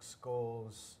 tactics,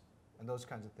 goals, and those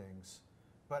kinds of things.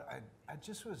 But I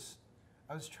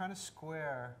was trying to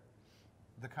square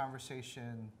the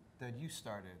conversation that you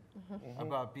started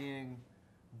about being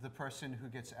the person who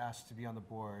gets asked to be on the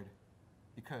board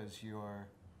because you're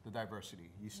the diversity.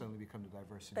 You suddenly become the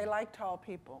diversity. They like tall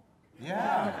people.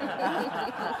 Yeah.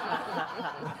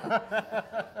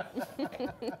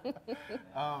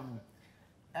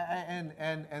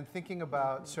 And thinking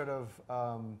about sort of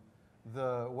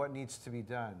what needs to be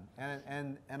done,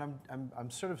 and I'm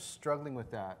sort of struggling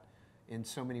with that in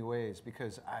so many ways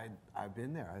because I've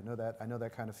been there. I know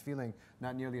that kind of feeling.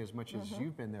 Not nearly as much as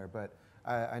you've been there, but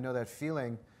I know that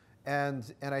feeling,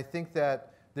 and I think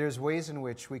that there's ways in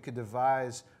which we could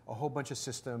devise a whole bunch of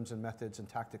systems and methods and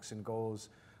tactics and goals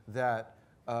that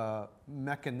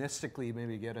mechanistically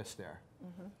maybe get us there.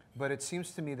 But it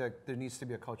seems to me that there needs to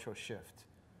be a cultural shift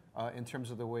in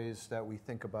terms of the ways that we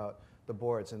think about the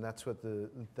boards, and that's what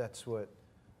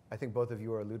I think both of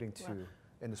you are alluding to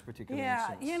in this particular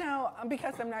instance. Yeah,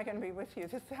 because I'm not going to be with you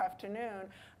this afternoon,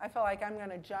 I feel like I'm going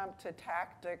to jump to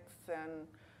tactics and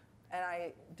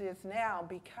ideas now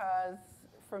because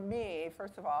for me,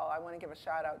 first of all, I want to give a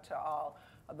shout out to all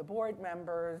of the board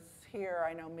members here.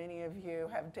 I know many of you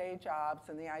have day jobs,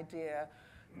 and the idea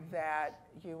that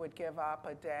you would give up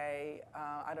a day,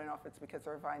 I don't know if it's because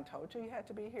Irvine told you had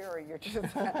to be here or you're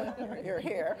just, you're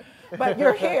here, but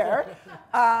you're here.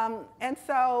 And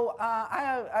so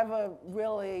I have a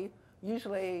really,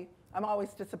 usually I'm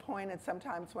always disappointed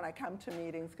sometimes when I come to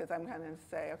meetings because I'm going to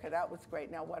say, okay, that was great,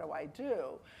 now what do I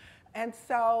do? And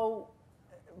so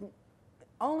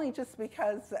only just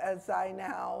because as I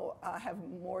now have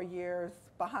more years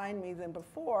behind me than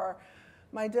before,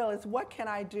 my deal is what can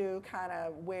I do kind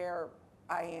of where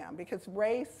I am? Because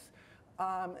race,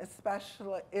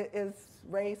 especially, is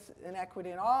race, inequity,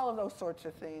 and all of those sorts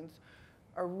of things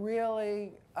are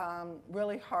really,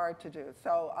 really hard to do.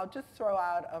 So I'll just throw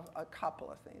out a couple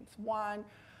of things. One,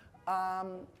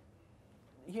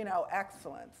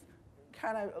 excellence.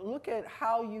 Kind of look at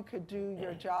how you could do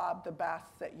your job the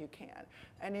best that you can.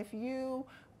 And if you're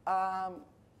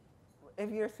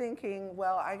thinking,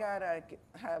 well, I gotta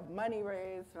have money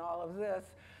raised and all of this,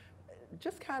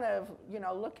 just kind of,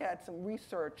 look at some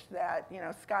research that,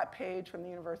 Scott Page from the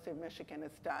University of Michigan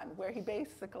has done, where he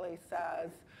basically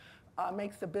says,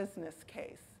 makes a business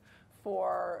case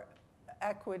for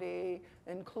equity,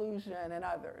 inclusion, and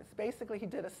others. Basically, he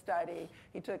did a study.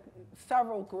 He took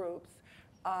several groups,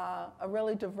 a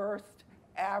really diverse,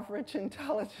 average,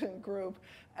 intelligent group,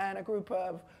 and a group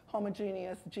of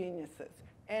homogeneous geniuses.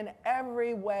 In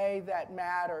every way that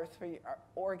matters for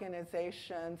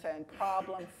organizations and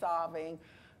problem solving,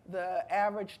 the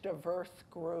average diverse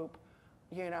group,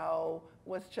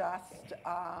 was just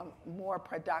more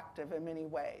productive in many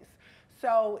ways.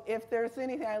 So if there's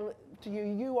anything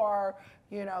you are,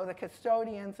 the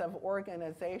custodians of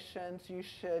organizations, you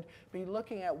should be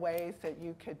looking at ways that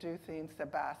you could do things the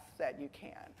best that you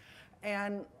can.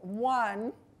 And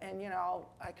one, and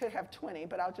I could have 20,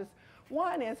 but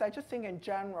one is I just think in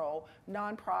general,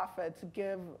 nonprofits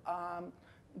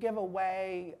give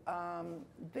away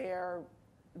their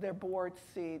board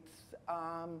seats,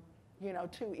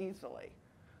 too easily.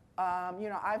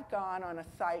 I've gone on a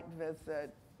site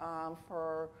visit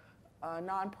for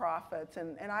nonprofits,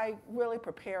 and I really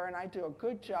prepare, and I do a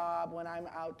good job when I'm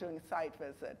out doing a site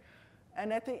visit.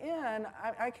 And at the end,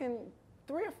 I can,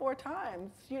 3 or 4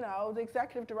 times, the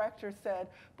executive director said,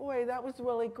 boy, that was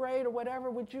really great, or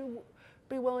whatever, would you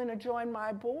be willing to join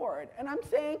my board? And I'm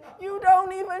saying, you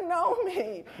don't even know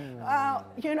me.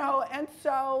 And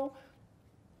so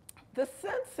the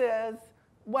sense is,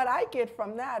 what I get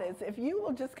from that is if you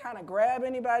will just kind of grab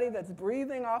anybody that's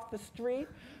breathing off the street,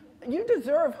 you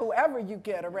deserve whoever you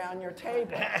get around your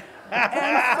table.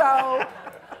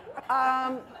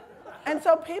 And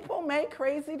so people make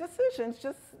crazy decisions.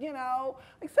 Just,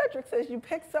 like Cedric says, you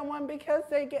pick someone because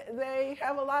they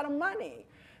have a lot of money.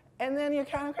 And then you're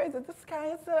kind of crazy. This guy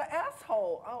is an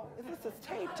asshole. Oh, this is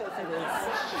taped, isn't it?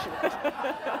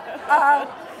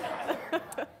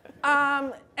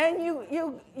 And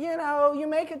you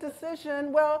make a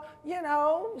decision. Well,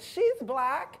 she's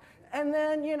black, and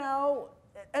then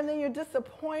you're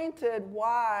disappointed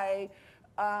why,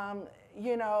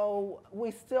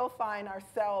 we still find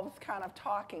ourselves kind of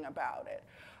talking about it.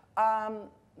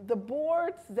 The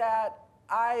boards that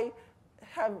I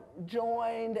have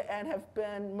joined and have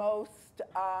been most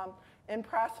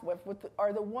impressed with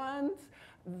are the ones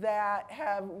that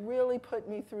have really put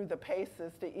me through the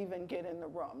paces to even get in the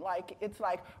room. It's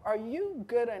like, are you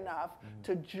good enough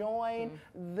to join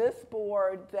this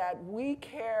board that we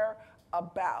care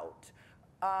about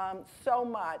so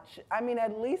much? I mean,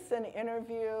 at least an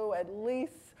interview, at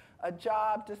least a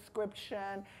job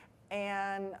description,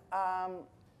 and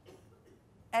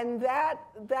that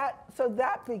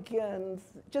begins.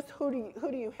 Just who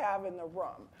do you have in the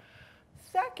room?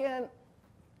 Second,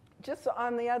 just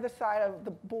on the other side of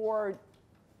the board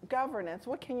governance,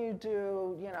 what can you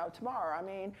do, tomorrow? I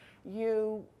mean,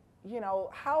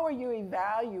 how are you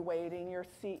evaluating your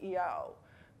CEO?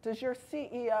 Does your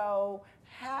CEO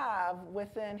have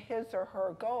within his or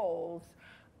her goals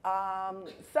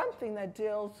something that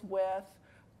deals with,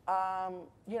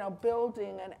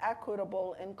 building an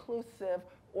equitable, inclusive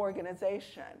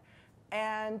organization?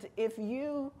 And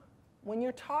when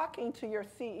you're talking to your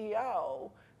CEO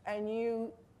and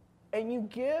you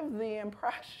give the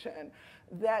impression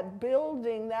that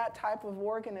building that type of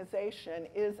organization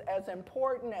is as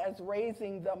important as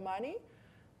raising the money,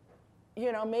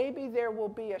 maybe there will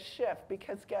be a shift,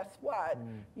 because guess what?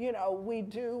 We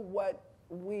do what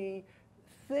we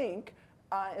think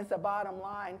is the bottom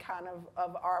line kind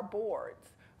of our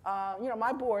boards.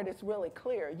 My board is really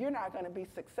clear. You're not going to be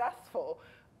successful,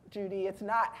 Judy. It's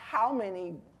not how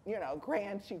many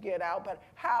grants you get out, but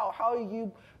how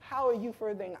are you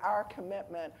furthering our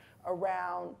commitment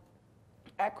around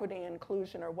equity,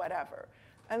 inclusion, or whatever.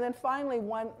 And then finally,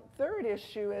 one third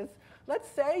issue is, let's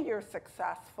say you're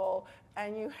successful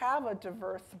and you have a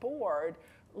diverse board.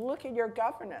 Look at your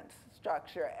governance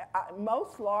structure.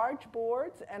 Most large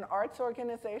boards and arts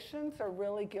organizations are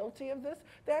really guilty of this.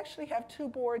 They actually have 2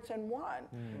 boards in one.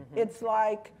 It's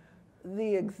like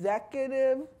the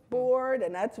executive board,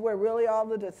 and that's where really all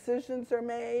the decisions are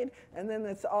made, and then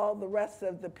it's all the rest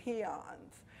of the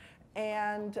peons.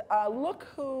 And look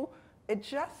who, it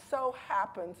just so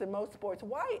happens in most boards.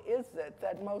 Why is it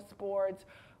that most boards,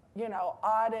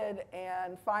 audit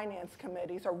and finance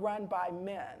committees are run by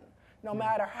men, no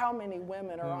matter how many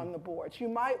women are on the boards? You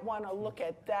might want to look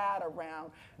at that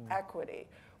around equity.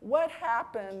 What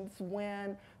happens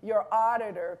when your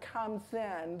auditor comes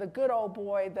in, the good old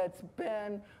boy that's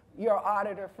been your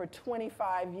auditor for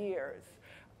 25 years?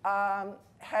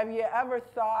 Have you ever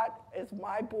thought, as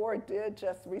my board did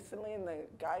just recently, and the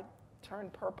guy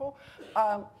turned purple,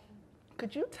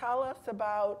 could you tell us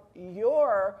about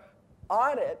your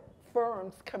audit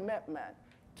firm's commitment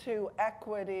to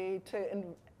equity,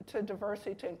 to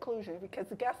diversity, to inclusion, because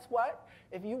guess what?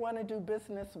 If you want to do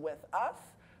business with us,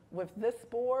 with this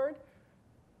board,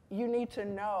 you need to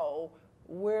know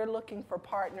we're looking for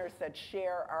partners that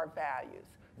share our values.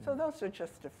 So those are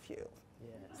just a few.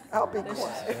 Yes. I'll be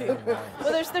quiet.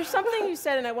 Well, there's something you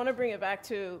said, and I want to bring it back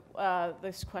to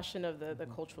this question of the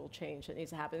cultural change that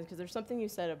needs to happen, because there's something you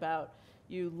said about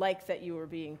you like that you were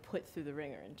being put through the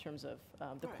ringer in terms of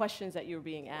the questions that you were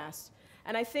being asked.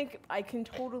 And I think I can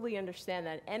totally understand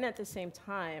that. And at the same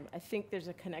time, I think there's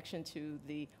a connection to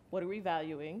the what are we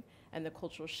valuing and the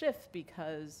cultural shift,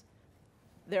 because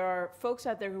there are folks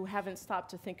out there who haven't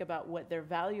stopped to think about what they're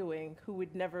valuing, who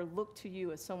would never look to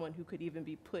you as someone who could even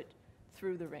be put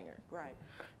through the ringer. Right.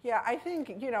 Yeah, I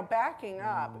think, you know, backing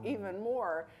up even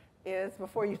more is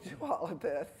before you do all of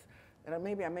this, and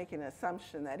maybe I'm making an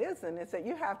assumption that isn't, is that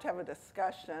you have to have a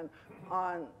discussion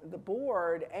on the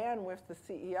board and with the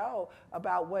CEO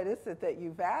about what is it that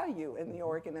you value in the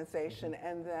organization,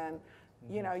 and then,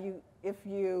 you know, if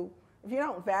you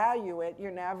don't value it, you're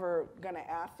never going to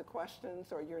ask the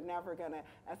questions, or you're never going to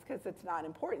ask because it's not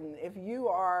important. If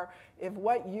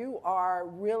what you are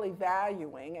really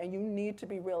valuing, and you need to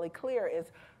be really clear,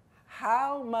 is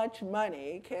how much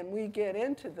money can we get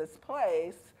into this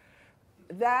place,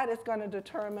 that is going to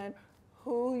determine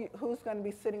who's going to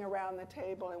be sitting around the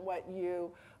table and what you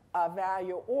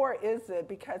value. Or is it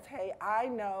because, hey, I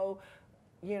know,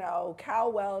 you know,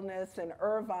 Cal Wellness and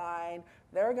Irvine,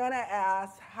 they're going to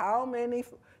ask how many,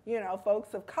 you know,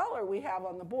 folks of color we have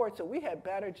on the board, so we had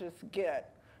better just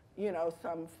get, you know,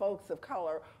 some folks of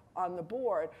color on the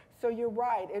board. So you're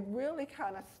right, it really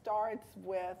kind of starts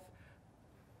with,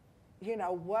 you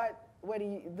know,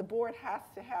 the board has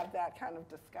to have that kind of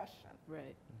discussion.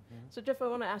 Right. So Jeff, I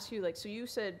want to ask you, like, so you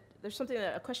said there's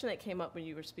a question that came up when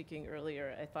you were speaking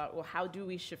earlier. I thought, well, how do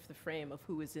we shift the frame of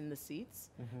who is in the seats,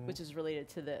 which is related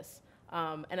to this?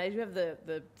 And I do have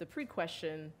the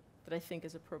pre-question that I think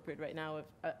is appropriate right now of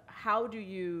how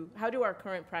do our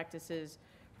current practices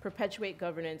perpetuate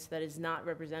governance that is not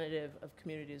representative of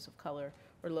communities of color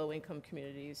or low-income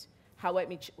communities?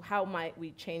 How might we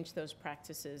change those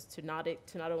practices to not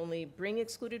only bring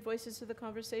excluded voices to the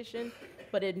conversation,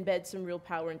 but embed some real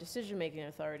power and decision-making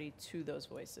authority to those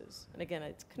voices? And again,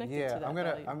 it's connected to that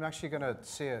value. I'm actually gonna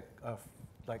say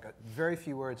like a very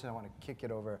few words, and I want to kick it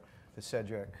over to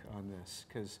Cedric on this,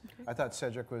 because I thought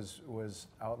Cedric was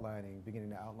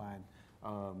beginning to outline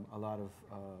a lot of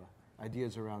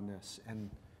ideas around this,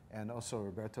 and also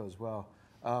Roberto as well.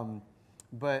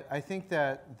 But I think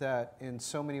that in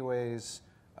so many ways,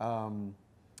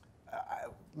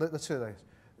 let's say like,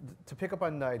 to pick up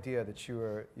on the idea that you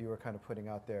were kind of putting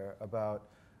out there about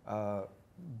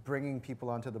bringing people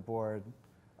onto the board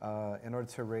in order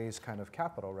to raise kind of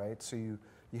capital, right? So you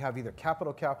have either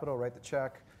capital, write the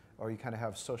check, or you kind of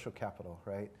have social capital,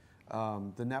 right?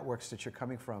 The networks that you're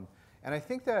coming from. And I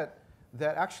think that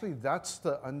actually that's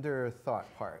the underthought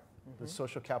part, the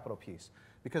social capital piece.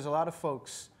 Because a lot of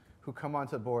folks who come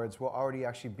onto boards will already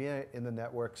actually be in the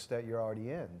networks that you're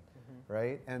already in,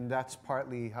 right? And that's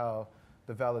partly how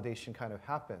the validation kind of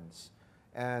happens.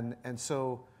 And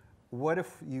so what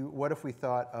if we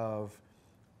thought of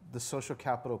the social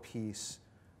capital piece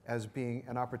as being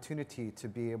an opportunity to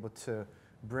be able to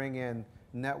bring in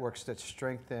networks that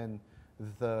strengthen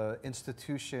the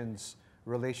institution's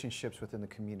relationships within the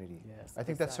community. Yes, I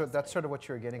think that's sort of what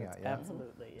you're getting at, yeah?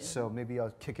 Absolutely. Yeah. So maybe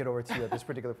I'll kick it over to you at this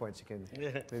particular point so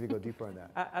you can maybe go deeper on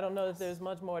that. I don't know if there's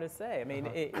much more to say. I mean,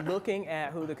 looking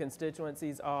at who the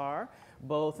constituencies are,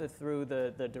 both through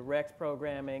the direct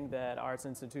programming that arts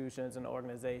institutions and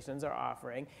organizations are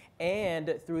offering,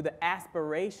 and through the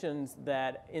aspirations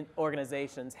that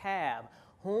organizations have.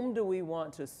 Whom do we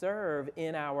want to serve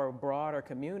in our broader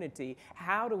community?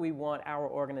 How do we want our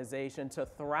organization to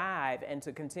thrive and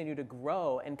to continue to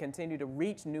grow and continue to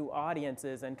reach new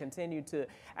audiences and continue to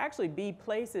actually be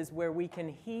places where we can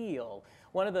heal?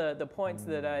 One of the points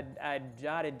that I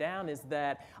jotted down is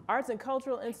that arts and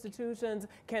cultural institutions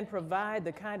can provide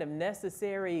the kind of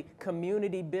necessary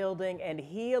community building and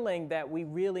healing that we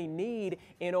really need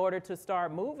in order to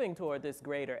start moving toward this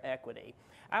greater equity.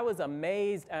 I was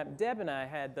amazed. Deb and I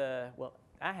had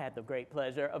I had the great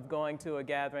pleasure of going to a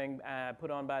gathering put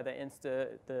on by the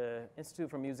Institute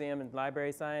for Museum and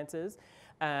Library Sciences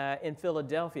in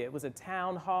Philadelphia. It was a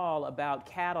town hall about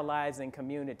catalyzing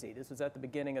community. This was at the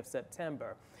beginning of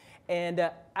September.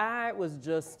 And I was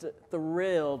just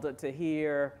thrilled to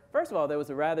hear, first of all, there was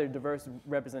a rather diverse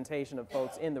representation of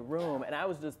folks in the room, and I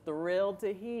was just thrilled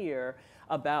to hear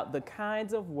about the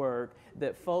kinds of work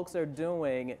that folks are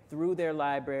doing through their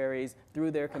libraries,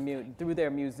 through their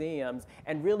museums,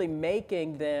 and really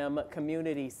making them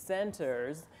community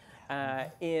centers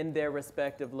in their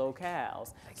respective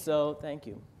locales. So thank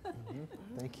you.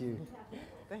 Thank you.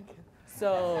 Thank you.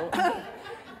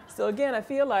 So again, I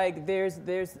feel like there's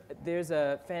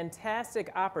a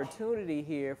fantastic opportunity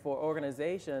here for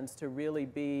organizations to really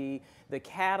be the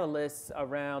catalysts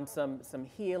around some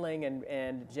healing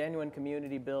and genuine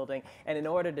community building. And in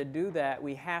order to do that,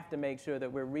 we have to make sure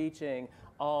that we're reaching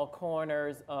all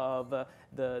corners of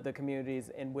the communities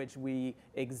in which we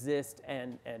exist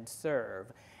and serve.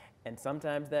 And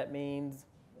sometimes that means,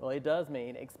 well, it does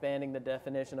mean expanding the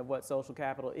definition of what social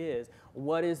capital is.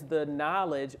 What is the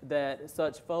knowledge that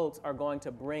such folks are going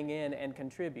to bring in and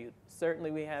contribute? Certainly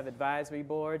we have advisory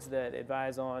boards that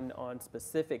advise on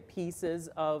specific pieces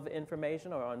of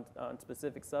information or on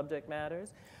specific subject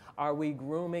matters. Are we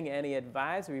grooming any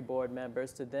advisory board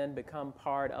members to then become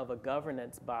part of a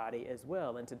governance body as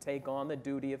well and to take on the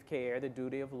duty of care, the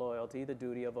duty of loyalty, the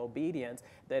duty of obedience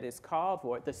that is called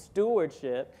for, the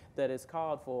stewardship that is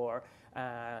called for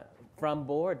from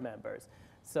board members?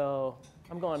 So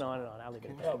I'm going on and on. I'll leave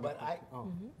it at that. No, but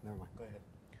Never mind. Go ahead.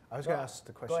 I was going to ask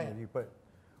the question ahead. of you, but,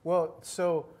 well,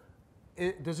 so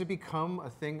does it become a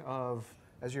thing of,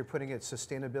 as you're putting it,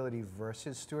 sustainability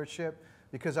versus stewardship?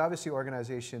 Because obviously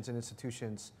organizations and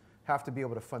institutions have to be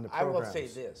able to fund the programs. I will say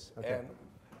this, Okay.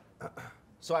 and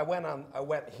so I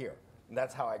went here, and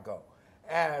that's how I go.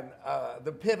 And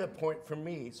the pivot point for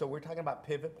me, so we're talking about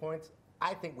pivot points,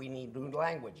 I think we need new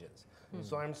languages.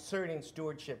 So I'm asserting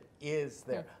stewardship is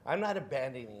there. I'm not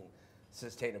abandoning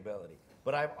sustainability,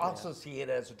 but I also see it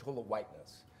as a tool of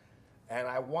whiteness. And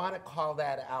I want to call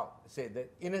that out, say that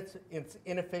in its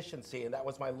inefficiency, and that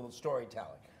was my little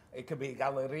storytelling. It could be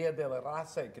Galeria de la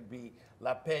Raza, it could be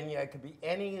La Peña, it could be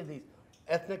any of these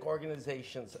ethnic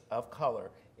organizations of color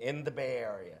in the Bay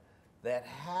Area that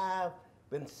have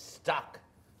been stuck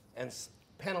and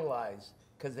penalized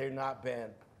because they've not been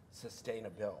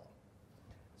sustainable.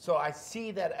 So I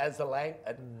see that as a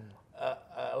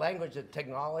language of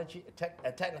technology,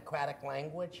 a technocratic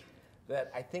language that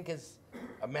I think is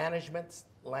a management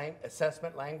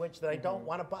assessment language that I don't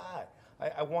want to buy.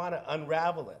 I want to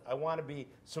unravel it. I want to be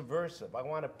subversive. I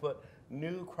want to put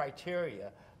new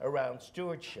criteria around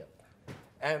stewardship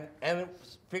and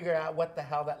figure out what the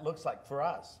hell that looks like for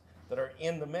us that are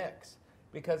in the mix.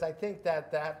 Because I think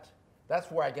that's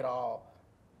where I get all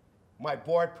my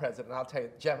board president. I'll tell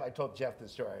you, Jeff, I told Jeff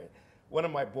this story. One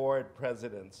of my board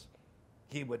presidents,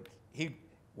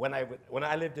 when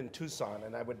I lived in Tucson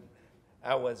and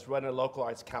I was running a local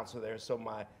arts council there, so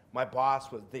my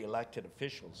boss was the elected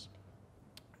officials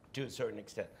to a certain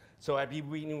extent. So I'd be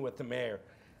meeting with the mayor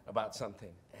about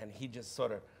something, and he just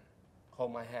sort of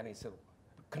hold my hand and he said,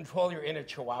 "Control your inner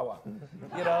chihuahua,"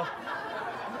 you know?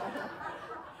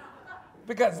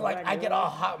 Because like I get all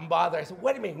hot and bothered. I said,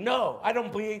 "What do you mean? No, I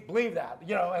don't believe that,"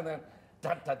 you know, and then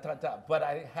But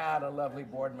I had a lovely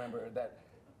board member that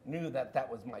knew that that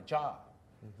was my job,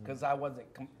 because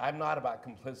I'm not about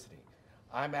complicity.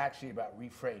 I'm actually about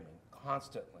reframing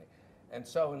constantly. And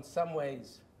so in some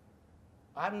ways,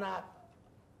 I'm not,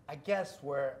 I guess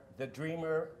where the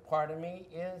dreamer part of me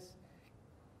is,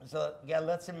 so yeah,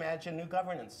 let's imagine new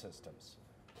governance systems.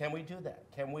 Can we do that?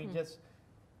 Can we just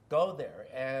go there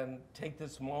and take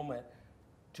this moment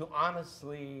to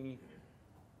honestly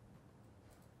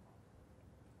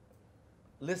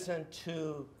listen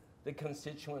to the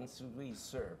constituents we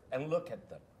serve and look at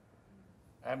them?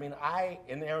 I mean,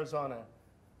 in Arizona,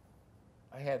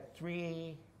 I had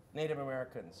 3 Native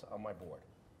Americans on my board.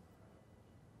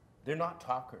 They're not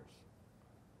talkers.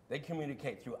 They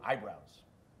communicate through eyebrows.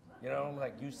 You know,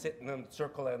 like you sit in a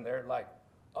circle and they're like,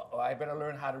 uh-oh, I better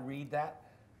learn how to read that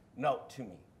note to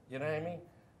me. You know what I mean?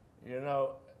 You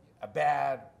know, a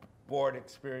bad board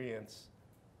experience,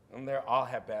 and they all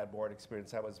have bad board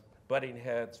experience. I was butting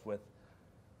heads with,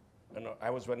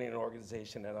 I was running an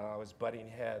organization and I was butting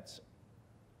heads,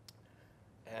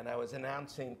 and I was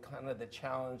announcing kind of the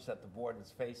challenge that the board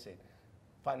was facing,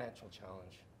 financial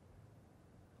challenge.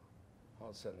 All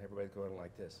of a sudden, everybody's going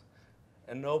like this.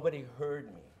 And nobody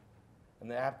heard me. And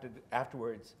then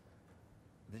afterwards,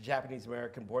 the Japanese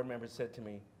American board member said to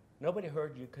me, nobody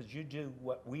heard you because you do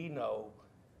what we know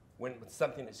when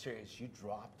something is serious. You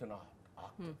dropped an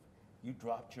octave. You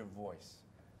dropped your voice.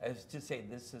 As to say,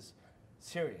 this is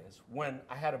serious. When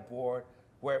I had a board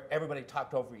where everybody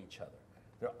talked over each other.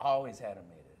 They're always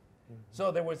animated.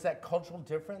 So there was that cultural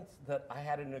difference that I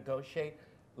had to negotiate,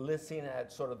 listening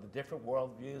at sort of the different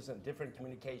worldviews and different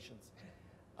communications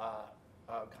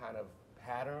kind of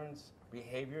patterns,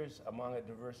 behaviors among a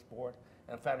diverse board.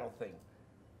 And final thing,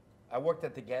 I worked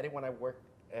at the Getty when I worked,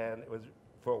 and it was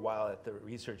for a while at the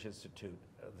Research Institute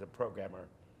as a programmer.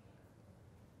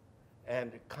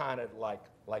 and kind of like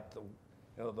the,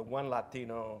 you know, the one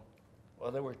Latino, well,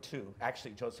 there were two.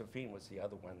 Actually, Josephine was the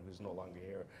other one who's no longer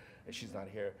here, and she's not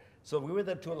here. So we were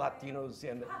the two Latinos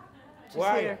in the, where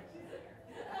are you?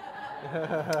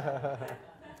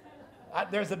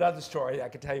 There's another story I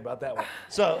could tell you about that one.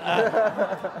 So,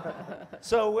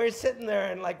 so we're sitting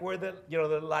there, and like we're the, you know,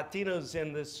 the Latinos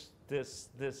in this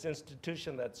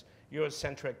institution that's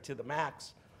Eurocentric to the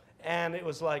max, and it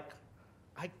was like,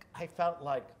 I felt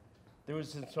like there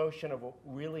was this notion of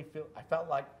I felt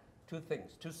like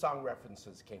two song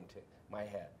references came to my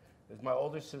head. There's my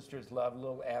older sisters love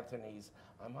Little Anthony's,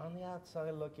 I'm on the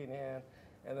outside looking in,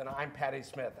 and then I'm Patti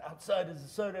Smith, outside is the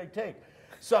side I take.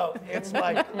 So it's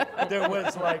like, there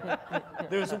was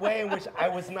a way in which I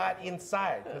was not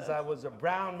inside, because I was a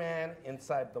brown man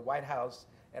inside the White House,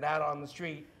 and out on the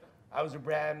street, I was a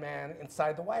brown man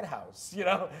inside the White House, you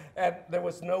know? And there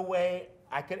was no way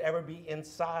I could ever be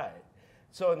inside.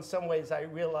 So in some ways, I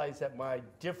realized that my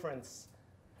difference,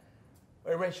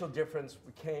 my racial difference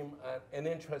became an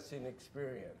interesting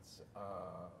experience.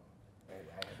 I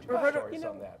had two stories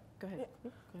on that. Go ahead.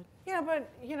 Yeah, but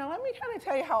you know, let me kind of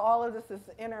tell you how all of this is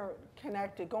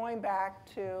interconnected, going back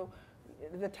to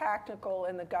the tactical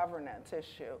and the governance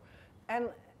issue. And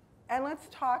let's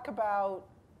talk about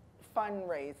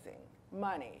fundraising,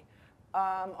 money,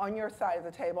 on your side of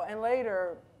the table. And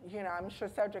later, you know, I'm sure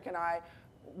Cedric and I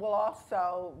will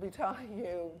also be telling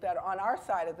you that on our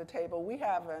side of the table, we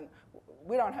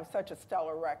don't have such a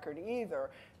stellar record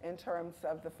either in terms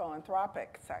of the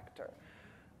philanthropic sector.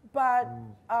 But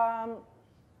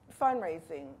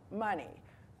fundraising, money,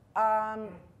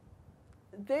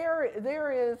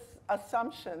 there is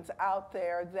assumptions out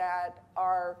there that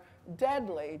are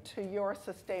deadly to your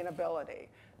sustainability.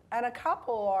 And a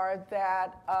couple are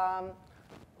that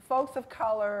folks of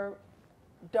color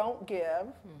don't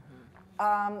give.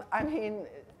 I mean,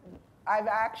 I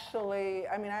actually,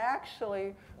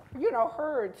 you know,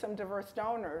 heard some diverse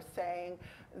donors saying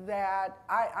that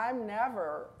I'm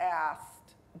never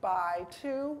asked by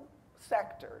two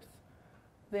sectors,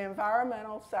 the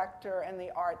environmental sector and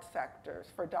the art sectors,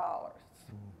 for dollars.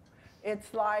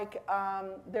 It's like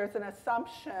there's an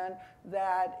assumption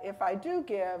that if I do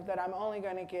give, that I'm only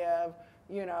going to give,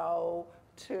 you know,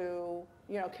 to,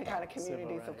 you know, kind of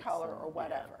communities of color or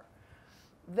whatever.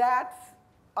 That's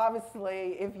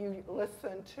obviously, if you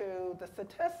listen to the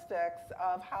statistics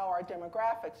of how our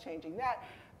demographics changing, that,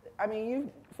 I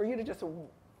mean, for you to just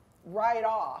write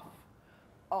off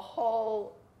a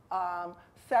whole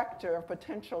sector of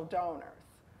potential donors.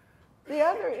 The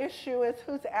other issue is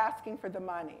who's asking for the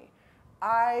money.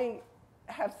 I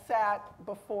have sat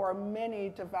before many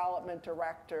development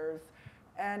directors,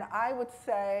 and I would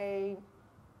say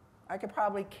I could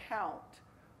probably count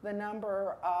the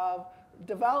number of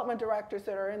development directors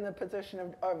that are in the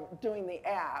position of doing the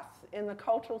ask in the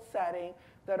cultural setting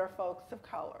that are folks of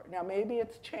color. Now, maybe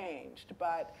it's changed,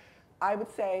 but I would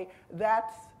say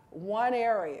that's one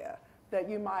area that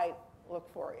you might look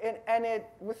for. And it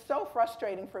was so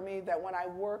frustrating for me that when I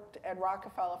worked at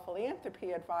Rockefeller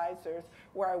Philanthropy Advisors,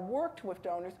 where I worked with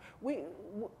donors, we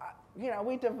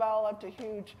developed a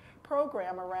huge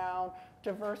program around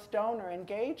diverse donor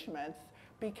engagements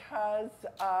because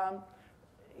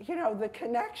you know, the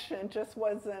connection just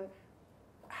wasn't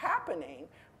happening.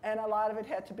 And a lot of it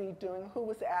had to be doing who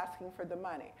was asking for the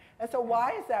money. And so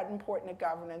why is that important to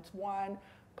governance? One,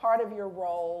 part of your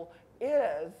role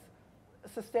is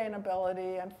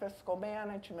sustainability and fiscal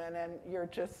management, and you're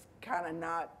just kind of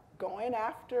not going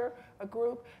after a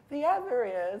group. The other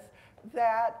is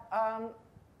that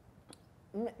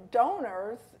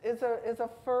donors is a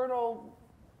fertile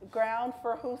ground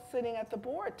for who's sitting at the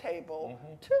board table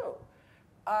too.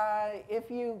 If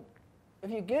you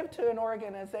give to an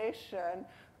organization,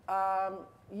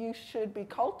 you should be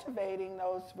cultivating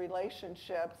those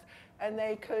relationships, and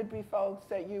they could be folks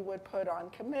that you would put on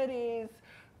committees,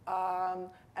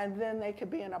 and then they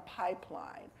could be in a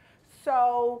pipeline.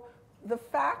 So the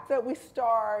fact that we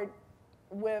start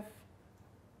with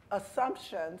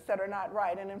assumptions that are not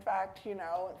right, and in fact, you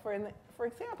know, for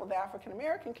example, the African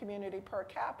American community per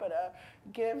capita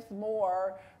gives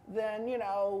more than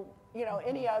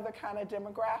any other kind of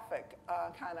demographic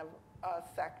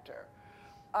sector.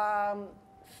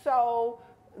 So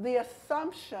the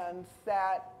assumptions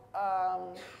that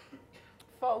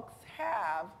folks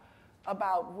have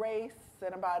about race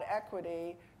and about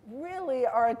equity really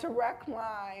are a direct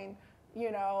line,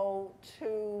 you know,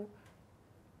 to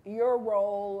your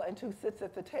role and who sits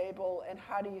at the table and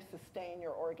how do you sustain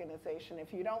your organization.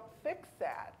 If you don't fix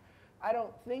that, I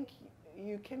don't think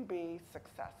you can be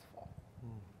successful.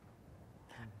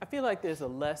 I feel like there's a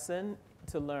lesson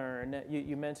to learn?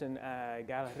 You mentioned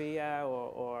Galleria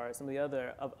or some of the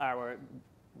other of our,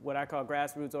 what I call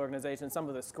grassroots organizations, some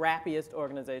of the scrappiest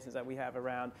organizations that we have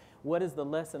around. What is the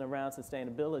lesson around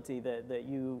sustainability that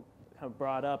you have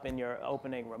brought up in your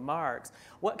opening remarks?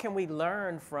 What can we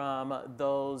learn from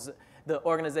the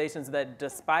organizations that,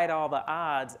 despite all the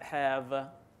odds, have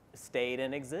stayed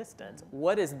in existence?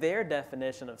 What is their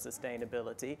definition of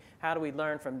sustainability? How do we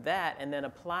learn from that and then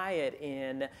apply it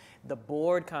in the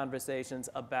board conversations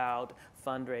about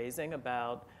fundraising,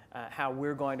 about how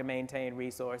we're going to maintain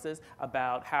resources,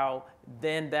 about how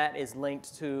then that is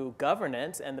linked to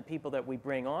governance and the people that we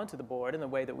bring onto the board and the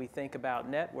way that we think about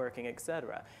networking, et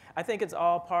cetera. I think it's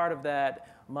all part of that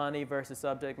money versus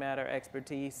subject matter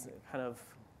expertise kind of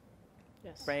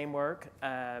framework.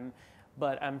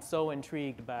 But I'm so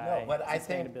intrigued by No, but I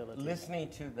think sustainability. listening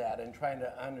to that and trying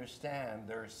to understand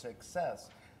their success,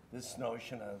 this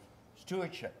notion of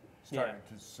stewardship starting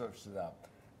to surface it up.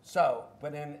 So,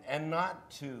 but and not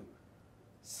to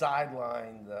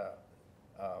sideline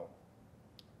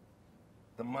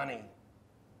the money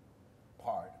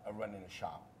part of running a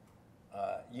shop.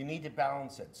 You need to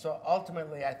balance it. So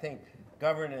ultimately, I think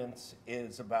governance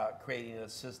is about creating a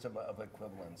system of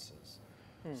equivalences,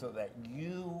 so that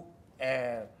you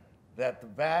and that the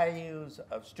values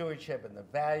of stewardship and the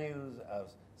values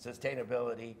of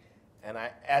sustainability, and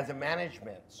as a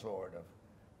management sort of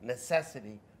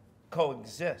necessity,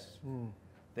 coexist.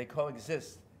 They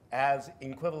coexist as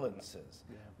equivalences.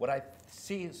 Yeah. What I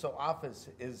see so often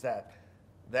is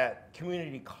that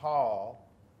community call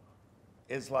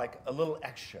is like a little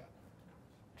extra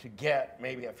to get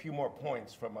maybe a few more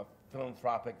points from a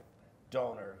philanthropic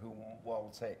donor who will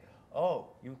say, oh,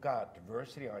 you've got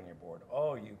diversity on your board.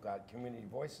 Oh, you've got community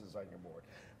voices on your board.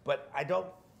 But I don't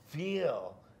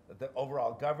feel that the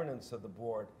overall governance of the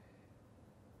board,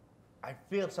 I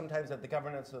feel sometimes that the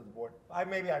governance of the board,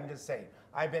 maybe I'm just saying,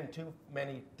 I've been too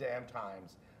many damn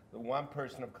times the one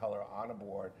person of color on a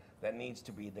board that needs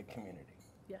to be the community.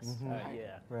 Yes.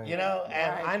 Yeah. Right. You know,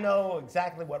 and I know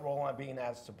exactly what role I'm being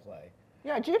asked to play.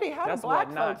 Yeah, Judy, how That's do black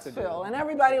what not folks to do. feel? And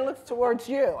everybody looks towards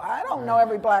you. I don't know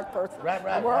every black person in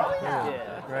the world.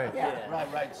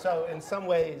 Right. So in some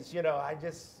ways, you know, I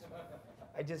just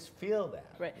feel that.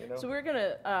 Right. You know? So we're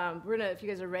gonna, if you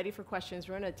guys are ready for questions,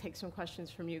 we're gonna take some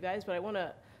questions from you guys. But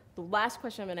the last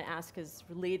question I'm gonna ask is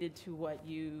related to what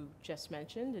you just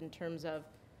mentioned in terms of,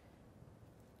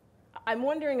 I'm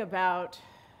wondering about,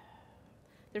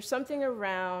 there's something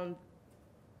around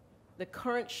the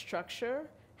current structure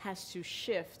has to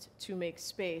shift to make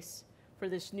space for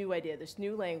this new idea, this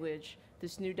new language,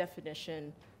 this new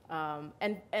definition,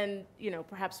 and you know,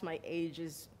 perhaps my age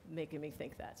is making me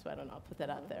think that, so I don't know, I'll put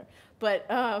that out there. But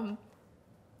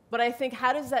I think,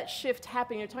 how does that shift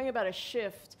happen? You're talking about a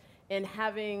shift in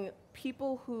having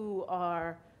people who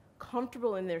are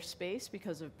comfortable in their space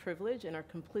because of privilege and are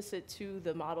complicit to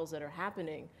the models that are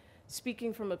happening,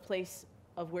 speaking from a place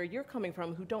of where you're coming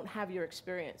from, who don't have your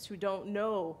experience, who don't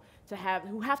know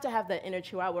who have to have that inner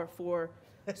chihuahua for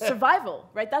survival,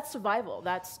 right? That's survival.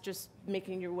 That's just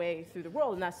making your way through the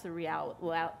world, and that's the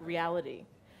reality.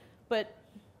 But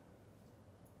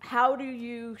how do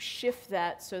you shift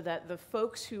that so that the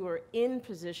folks who are in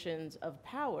positions of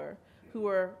power, who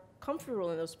are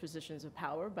comfortable in those positions of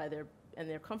power and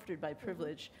they're comforted by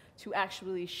privilege, to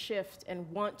actually shift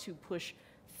and want to push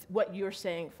what you're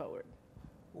saying forward?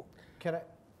 Can I?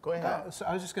 Go ahead. So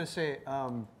I was just going to say,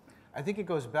 I think it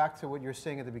goes back to what you were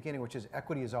saying at the beginning, which is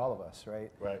equity is all of us, right?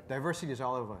 Right. Diversity is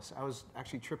all of us. I was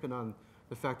actually tripping on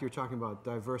the fact you were talking about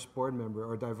diverse board member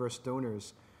or diverse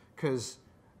donors, because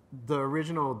the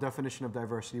original definition of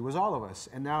diversity was all of us,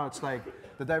 and now it's like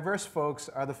the diverse folks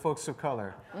are the folks of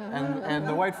color, and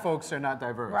the white folks are not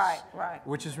diverse. Right.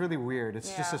 Which is really weird.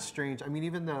 It's just a strange. I mean,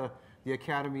 even the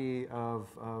Academy of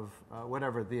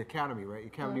whatever, the Academy, right?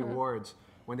 Academy Awards,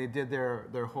 when they did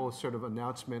their whole sort of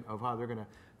announcement of how they're going to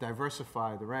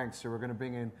diversify the ranks, so we're going to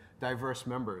bring in diverse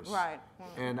members. Right.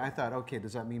 And I thought, okay,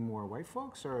 does that mean more white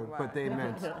folks, or? Right. But they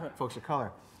meant folks of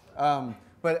color.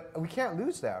 But we can't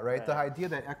lose that, right? The idea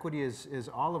that equity is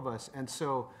all of us, and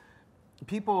so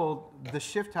the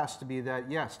shift has to be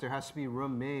that, yes, there has to be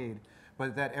room made,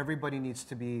 but that everybody needs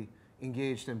to be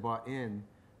engaged and bought in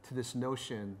to this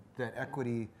notion that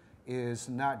equity is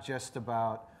not just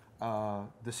about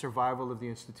the survival of the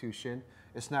institution.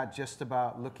 It's not just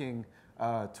about looking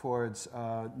towards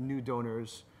new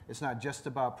donors. It's not just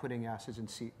about putting asses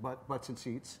in butts in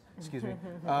seats. Excuse me.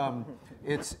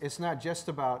 It's not just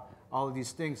about all of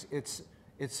these things.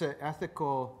 It's an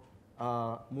ethical,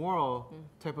 moral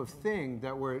type of thing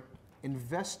that we're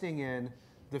investing in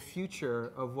the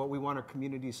future of what we want our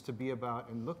communities to be about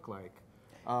and look like.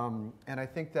 And I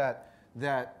think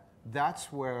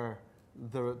that's where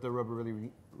the rubber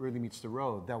really meets the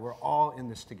road, that we're all in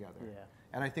this together. Yeah.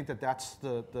 And I think that's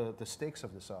the stakes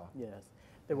of this all. Yes,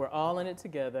 that we're all in it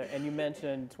together. And you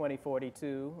mentioned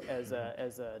 2042 as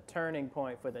a turning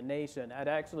point for the nation. I'd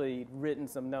actually written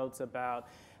some notes about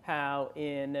how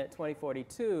in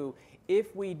 2042,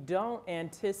 if we don't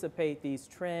anticipate these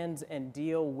trends and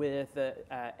deal with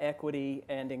equity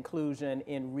and inclusion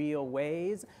in real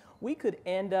ways, we could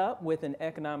end up with an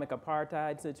economic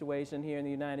apartheid situation here in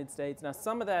the United States. Now,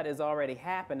 some of that is already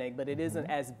happening, but it isn't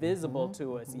as visible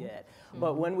to us yet.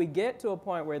 But when we get to a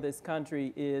point where this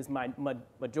country is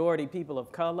majority people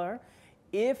of color,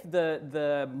 if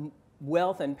the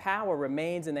wealth and power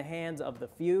remains in the hands of the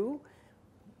few,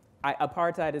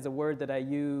 apartheid is a word that I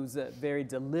use very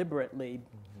deliberately,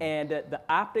 and the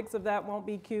optics of that won't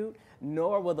be cute,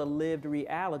 nor will the lived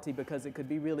reality, because it could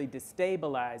be really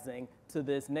destabilizing to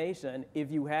this nation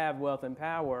if you have wealth and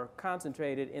power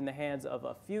concentrated in the hands of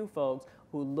a few folks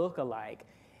who look alike.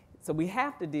 So we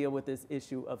have to deal with this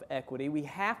issue of equity. We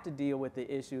have to deal with the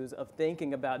issues of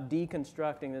thinking about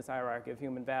deconstructing this hierarchy of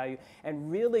human value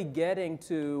and really getting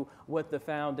to what the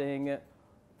founding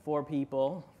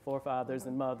forefathers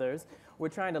and mothers were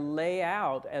trying to lay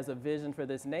out as a vision for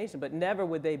this nation, but never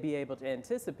would they be able to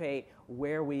anticipate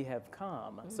where we have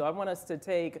come. So I want us to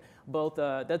take both,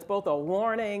 that's both a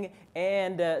warning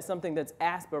and something that's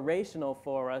aspirational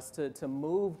for us to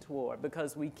move toward,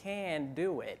 because we can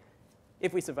do it.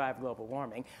 If we survive global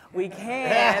warming, we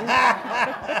can.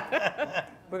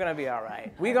 We're gonna be all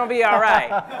right. We're gonna be all right.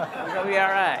 We're gonna be all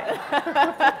right.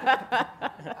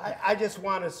 I just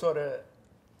want to sort of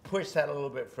push that a little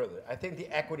bit further. I think the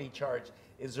equity charge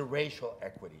is a racial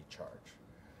equity charge.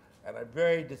 And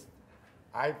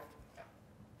I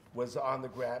was on the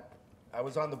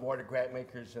board of grant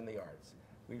makers in the arts.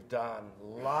 We've done a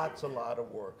lot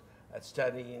of work at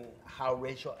studying how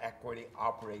racial equity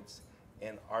operates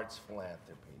in arts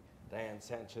philanthropy. Diane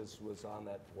Sanchez was on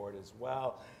that board as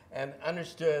well, and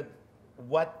understood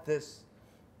where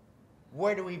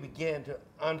do we begin to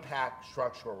unpack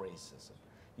structural racism?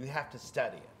 You have to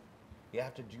study it. You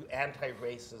have to do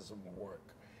anti-racism work.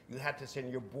 You have to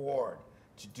send your board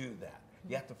to do that.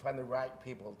 You have to find the right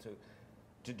people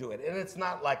to do it. And it's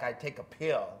not like I take a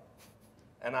pill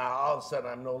and all of a sudden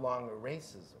I'm no longer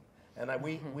racism. And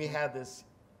we had this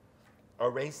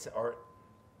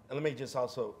and let me just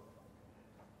also,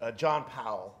 John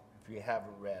Powell, if you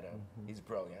haven't read him, he's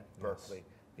brilliant, Berkeley.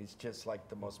 He's just like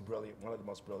one of the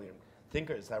most brilliant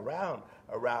thinkers around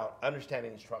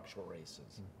understanding structural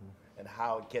racism and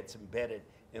how it gets embedded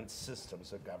in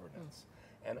systems of governance.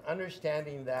 And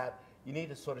understanding that you need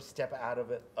to sort of step out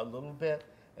of it a little bit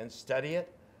and study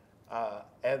it,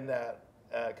 and that,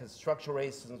 because structural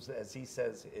racism, as he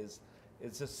says, is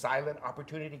a silent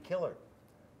opportunity killer.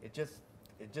 It just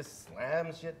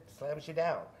slams you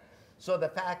down. So the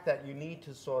fact that you need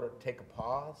to sort of take a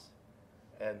pause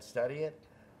and study it,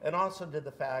 and also to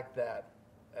the fact that,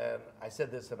 and I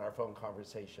said this in our phone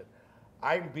conversation,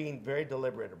 I'm being very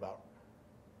deliberate about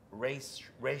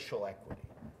racial equity,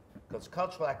 because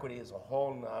cultural equity is a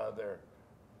whole nother,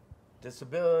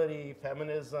 disability,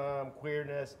 feminism,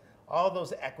 queerness, all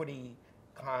those equity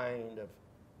kind of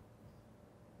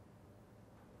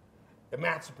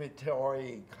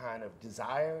emancipatory kind of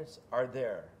desires are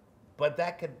there. But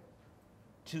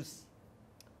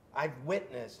I've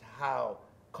witnessed how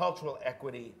cultural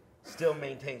equity still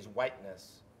maintains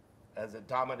whiteness as a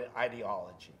dominant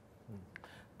ideology.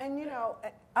 And you know,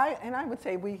 I would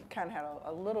say we kind of had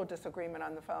a little disagreement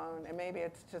on the phone, and maybe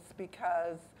it's just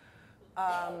because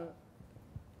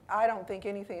I don't think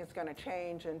anything is going to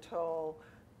change until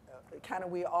kind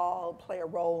of we all play a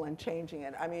role in changing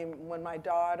it. I mean, when my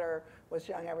daughter was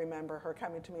young, I remember her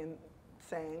coming to me and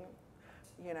saying,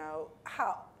 you know,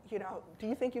 do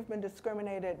you think you've been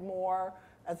discriminated more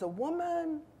as a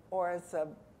woman or as a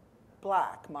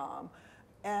black mom?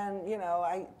 And, you know,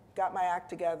 I got my act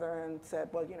together and said,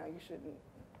 well, you know, you shouldn't,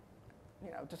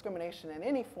 you know, discrimination in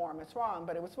any form is wrong.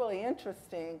 But it was really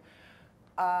interesting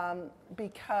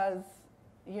because,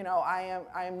 you know, I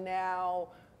am now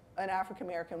an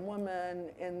African-American woman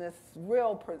in this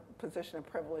real position of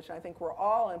privilege. And I think we're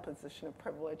all in position of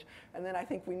privilege. And then I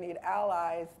think we need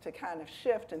allies to kind of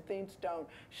shift, and things don't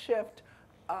shift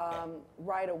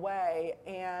right away.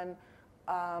 And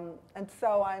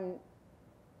so I'm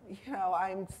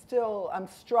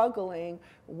struggling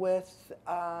with,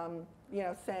 you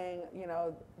know, saying, you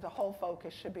know, the whole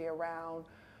focus should be around,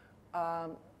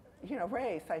 you know,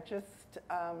 race.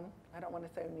 I don't want to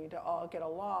say we need to all get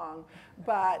along,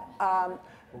 but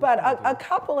a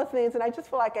couple of things, and I just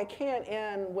feel like I can't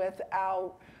end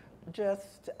without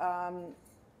just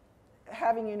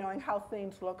having you knowing how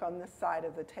things look on this side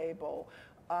of the table.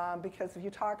 Because if you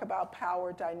talk about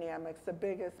power dynamics, the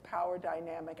biggest power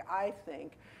dynamic, I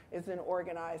think, is in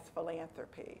organized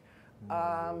philanthropy.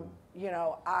 You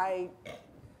know, I've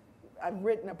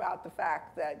written about the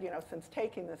fact that, you know, since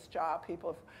taking this job,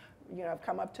 people have, you know, have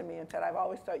come up to me and said, I've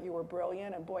always thought you were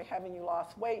brilliant, and boy, haven't you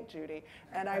lost weight, Judy.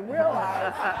 And I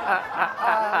realized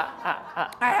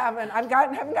I haven't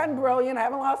gotten brilliant, I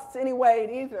haven't lost any weight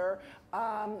either,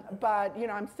 but, you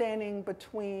know, I'm standing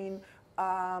between,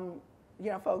 you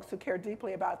know, folks who care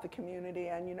deeply about the community,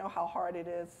 and you know how hard it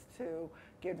is to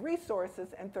get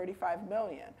resources, and 35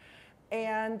 million.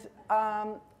 And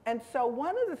so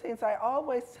one of the things I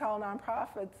always tell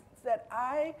nonprofits is that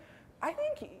I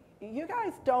think you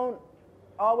guys don't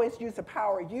always use the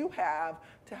power you have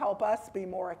to help us be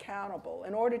more accountable.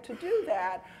 In order to do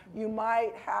that, you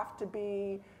might have to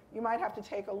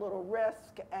take a little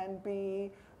risk and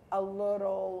be a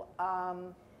little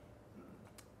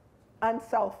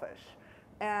unselfish.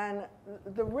 And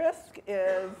the risk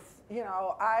is, you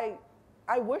know,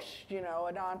 I wish, you know,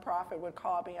 a nonprofit would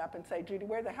call me up and say, Judy,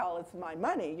 where the hell is my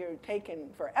money? You're taking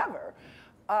forever.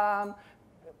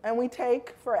 And we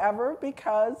take forever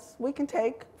because we can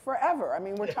take forever. I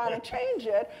mean, we're trying to change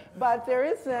it, but there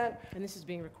isn't. And this is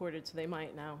being recorded, so they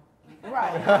might now.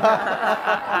 Right.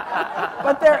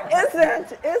 But there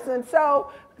isn't.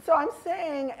 So I'm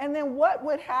saying, and then what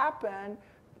would happen,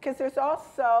 because there's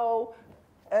also,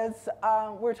 as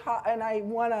and I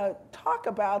want to talk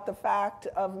about the fact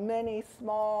of many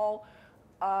small,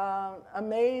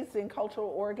 amazing cultural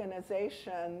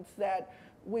organizations that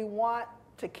we want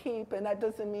to keep, and that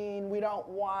doesn't mean we don't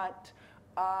want,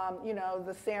 you know,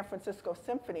 the San Francisco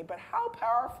Symphony, but how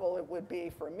powerful it would be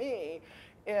for me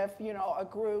if, you know, a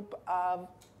group of,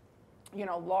 you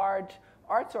know, large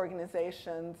arts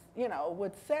organizations, you know,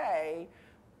 would say,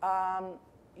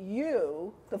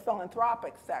 you, the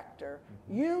philanthropic sector,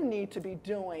 you need to be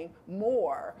doing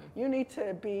more. You need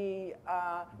to be,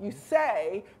 you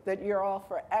say that you're all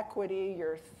for equity,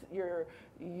 you're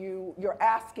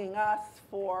asking us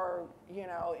for, you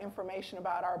know, information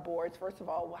about our boards. First of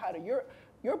all, how do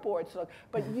your boards look?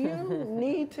 But you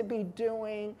need to be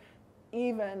doing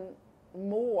even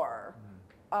more,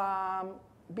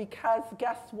 because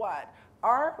guess what?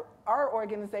 Our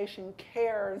organization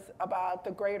cares about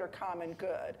the greater common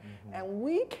good, and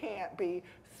we can't be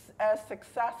as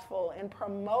successful in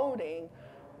promoting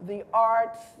the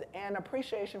arts and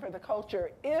appreciation for the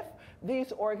culture if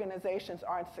these organizations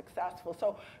aren't successful.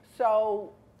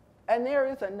 So, and there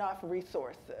is enough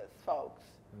resources, folks.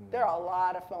 There are a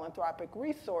lot of philanthropic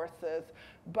resources,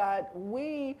 but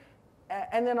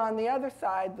and then on the other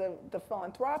side, the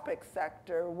philanthropic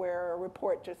sector, where a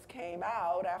report just came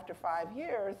out after 5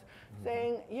 years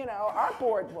saying, you know, our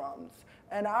boardrooms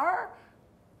and our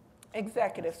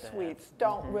executive suites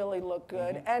don't really look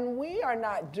good, and we are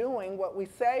not doing what we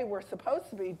say we're supposed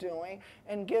to be doing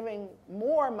and giving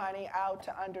more money out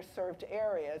to underserved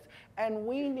areas. And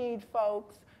we need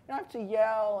folks, you don't have to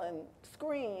yell and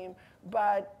scream,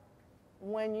 but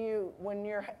when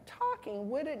you're talking,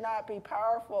 would it not be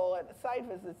powerful at a site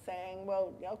visit saying,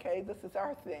 well, okay, this is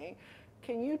our thing.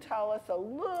 Can you tell us a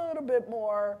little bit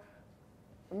more,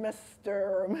 Mr.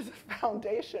 or Mrs.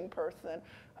 Foundation person,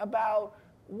 about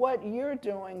what you're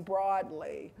doing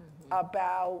broadly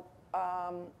about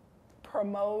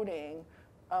promoting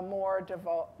a more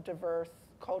diverse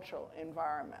cultural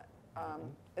environment?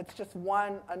 It's just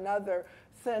another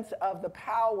sense of the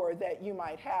power that you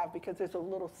might have, because there's a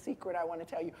little secret I want to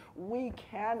tell you. We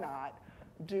cannot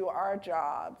do our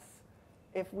jobs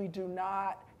if we do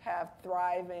not have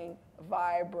thriving,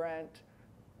 vibrant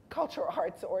cultural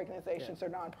arts organizations or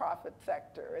nonprofit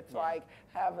sector. It's like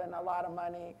having a lot of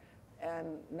money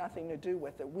and nothing to do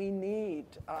with it. We need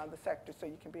the sector so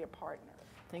you can be a partner.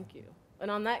 Thank you. And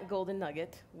on that golden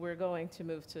nugget, we're going to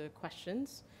move to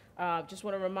questions. Just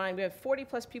want to remind, we have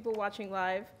 40+ people watching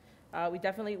live. We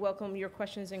definitely welcome your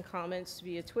questions and comments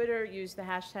via Twitter. Use the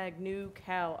hashtag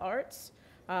 #NewCalArts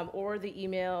or the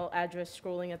email address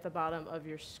scrolling at the bottom of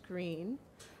your screen.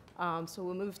 So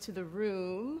we'll move to the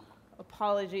room.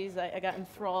 Apologies, I got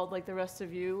enthralled like the rest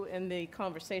of you in the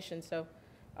conversation, so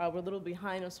we're a little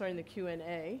behind on starting the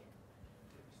Q&A.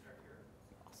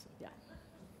 Awesome, yeah.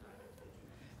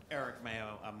 Eric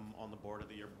Mayo, I'm on the board of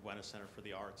the Yerba Buena Center for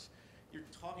the Arts. You're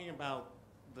talking about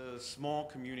the small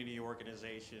community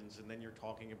organizations, and then you're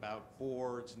talking about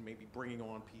boards and maybe bringing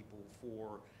on people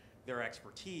for their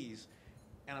expertise.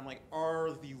 And I'm like,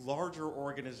 are the larger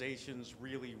organizations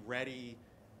really ready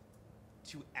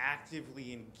to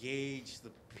actively engage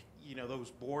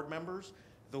those board members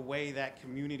the way that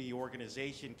community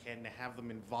organization can have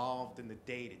them involved in the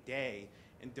day-to-day,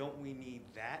 and don't we need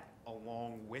that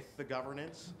along with the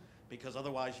governance? Because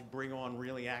otherwise you bring on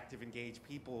really active, engaged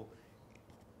people,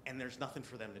 and there's nothing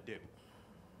for them to do.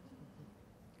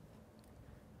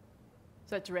 Is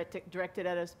that directed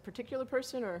at a particular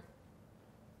person, or?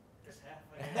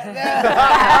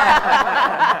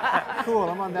 Cool,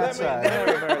 I'm on that side.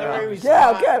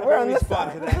 We're on this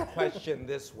side. To that question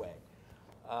this way.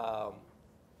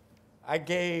 I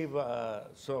gave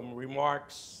some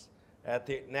remarks at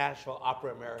the National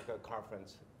Opera America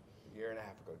conference a year and a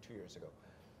half ago, 2 years ago,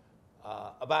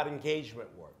 about engagement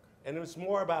work. And it was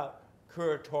more about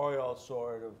curatorial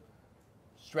sort of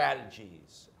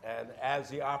strategies, and as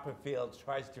the opera field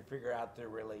tries to figure out their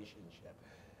relationship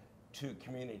to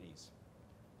communities,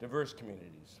 diverse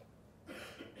communities,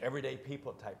 everyday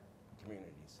people type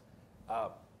communities.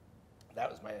 That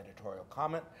was my editorial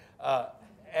comment.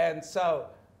 And so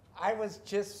I was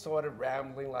just sort of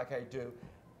rambling like I do,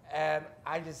 and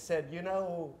I just said, you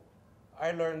know,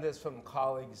 I learned this from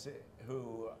colleagues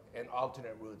who, in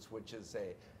Alternate Roots, which is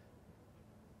a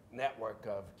network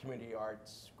of community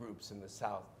arts groups in the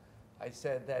South. I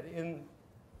said,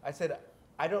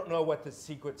 I don't know what the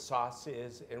secret sauce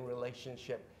is in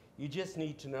relationship. You just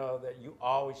need to know that you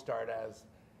always start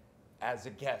as a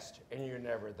guest and you're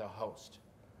never the host.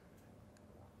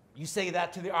 You say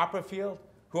that to the opera field,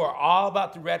 who are all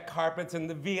about the red carpets and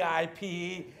the VIP.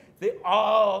 They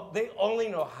only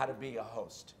know how to be a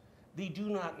host. They do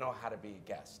not know how to be a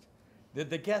guest. They're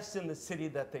the guests in the city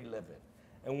that they live in.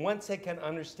 And once they can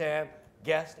understand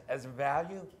guest as a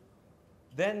value,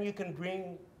 then you can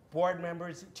bring board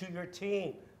members to your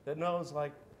team that knows,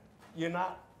 like, you're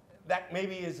not, that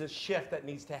maybe is a shift that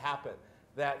needs to happen,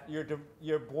 that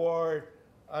your board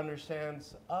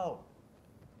understands, oh,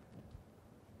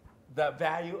 the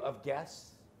value of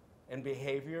guests and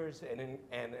behaviors and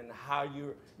how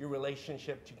your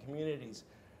relationship to communities.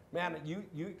 Man,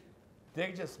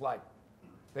 they just like,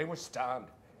 they were stunned.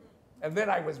 And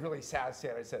then I was really sad.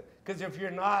 I said, because if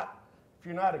you're not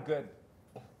a good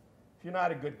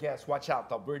guest, watch out,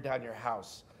 they'll burn down your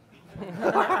house.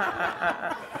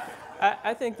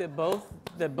 I think that both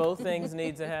things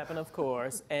need to happen, of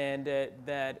course, and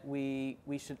that we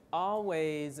should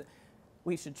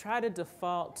try to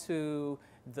default to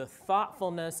the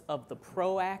thoughtfulness of the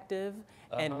proactive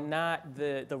and not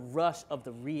the rush of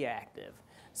the reactive.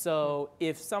 So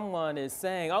if someone is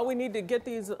saying, oh, we need to get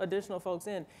these additional folks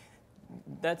in,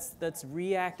 that's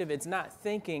reactive. It's not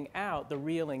thinking out the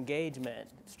real engagement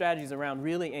strategies around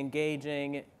really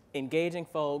engaging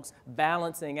folks,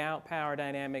 balancing out power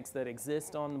dynamics that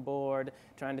exist on the board,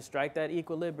 trying to strike that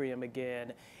equilibrium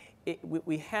again.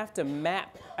 We have to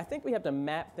map, I think we have to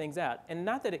map things out. And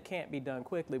not that it can't be done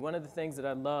quickly. One of the things that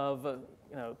I love,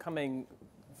 coming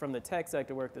from the tech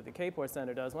sector work that the Kapor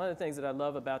Center does, one of the things that I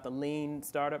love about the lean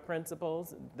startup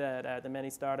principles that the many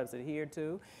startups adhere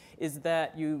to is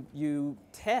that you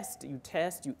test,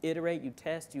 you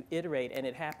iterate, and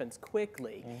it happens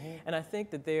quickly. And I think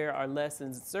that there are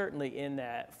lessons certainly in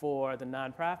that for the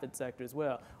nonprofit sector as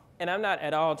well. And I'm not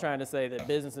at all trying to say that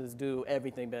businesses do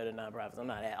everything better than nonprofits. I'm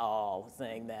not at all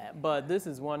saying that. But this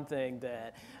is one thing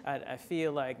that I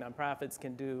feel like nonprofits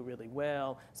can do really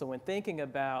well. So when thinking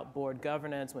about board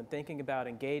governance, when thinking about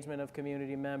engagement of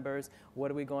community members, what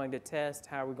are we going to test?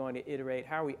 How are we going to iterate?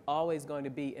 How are we always going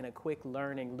to be in a quick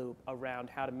learning loop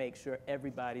around how to make sure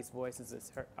everybody's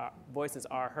voices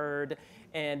are heard,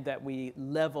 and that we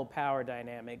level power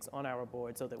dynamics on our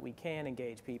board so that we can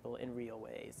engage people in real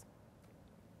ways?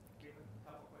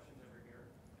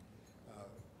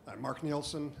 I'm Mark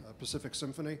Nielsen, Pacific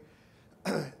Symphony.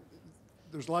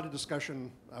 There's a lot of discussion,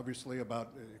 obviously,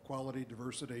 about equality,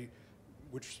 diversity,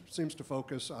 which seems to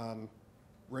focus on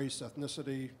race,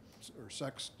 ethnicity, or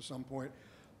sex to some point,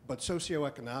 but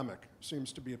socioeconomic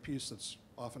seems to be a piece that's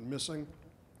often missing,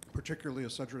 particularly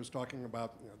as Cedra is talking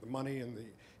about the money and the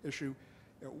issue.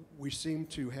 We seem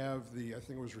to have I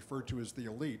think it was referred to as the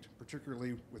elite,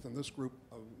 particularly within this group.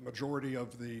 A majority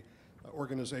of the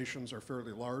organizations are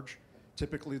fairly large.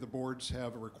 Typically, the boards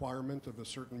have a requirement of a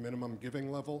certain minimum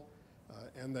giving level,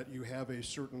 and that you have a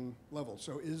certain level.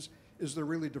 So is there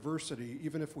really diversity,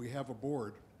 even if we have a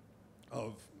board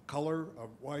of color, of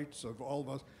whites, of all of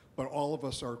us, but all of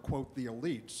us are, quote, the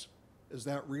elites? Is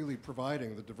that really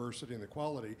providing the diversity and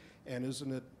equality? And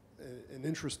isn't it an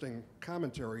interesting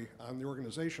commentary on the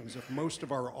organizations if most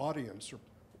of our audience, or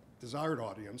desired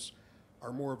audience,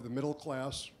 are more of the middle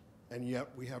class, and yet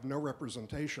we have no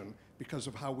representation because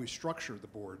of how we structure the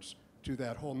boards to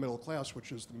that whole middle class,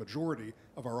 which is the majority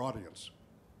of our audience?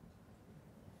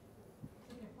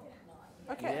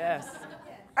 Okay. Yes.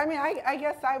 I mean, I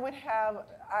guess I would have,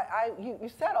 you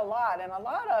said a lot, and a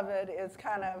lot of it is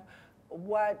kind of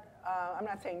what, I'm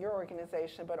not saying your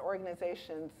organization, but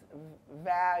organizations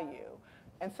value.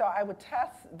 And so I would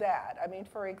test that. I mean,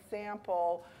 for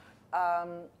example,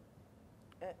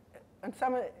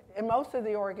 in most of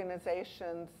the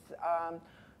organizations,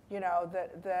 you know,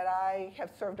 that I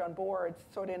have served on boards,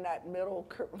 sort of in that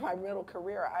my middle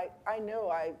career, I knew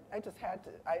I just had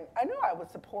to, I knew I was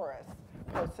the poorest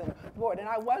person board, and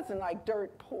I wasn't like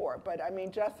dirt poor, but I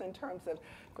mean just in terms of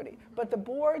equity. But the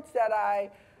boards that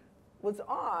I was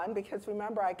on, because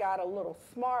remember I got a little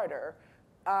smarter,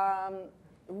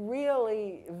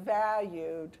 really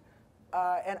valued,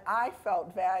 and I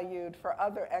felt valued for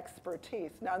other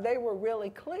expertise. Now they were really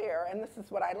clear, and this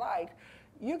is what I liked.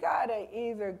 You gotta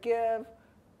either give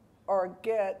or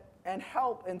get and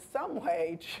help in some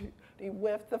way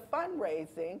with the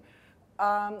fundraising.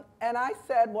 And I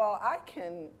said, well, I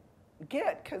can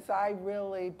get, because I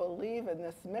really believe in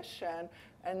this mission,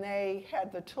 and they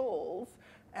had the tools.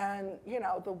 And you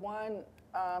know, the one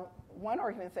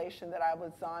organization that I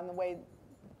was on, the way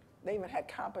they even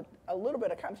had a little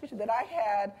bit of competition, that I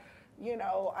had, you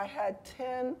know, I had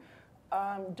 10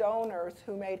 donors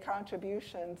who made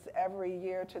contributions every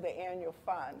year to the annual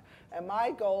fund. And my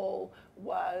goal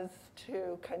was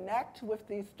to connect with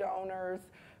these donors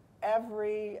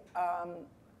every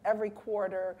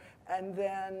quarter, and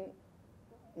then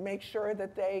make sure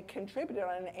that they contributed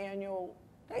on an annual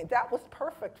thing. That was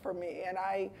perfect for me, and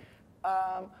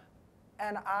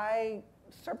I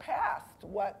surpassed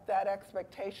what that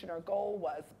expectation or goal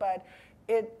was. But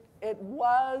it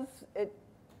was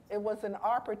an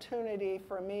opportunity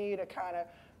for me to kind of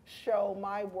show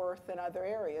my worth in other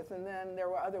areas, and then there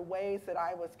were other ways that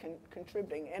I was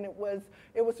contributing, and it was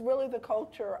really the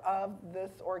culture of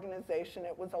this organization.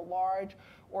 It was a large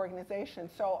organization.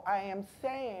 So I am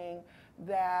saying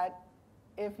that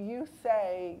if you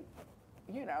say,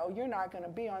 you know, you're not going to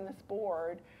be on this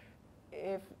board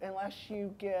unless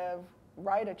you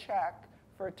write a check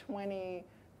for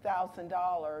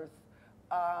 $20,000,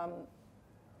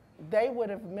 they would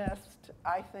have missed,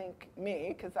 I think,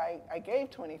 me, because I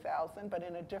gave $20,000, but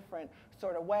in a different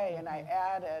sort of way, and I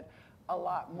added a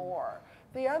lot more.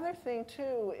 The other thing,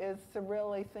 too, is to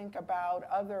really think about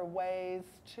other ways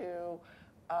to,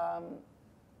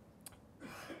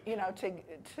 you know,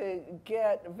 to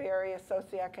get various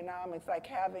socioeconomics, like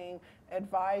having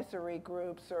advisory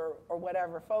groups or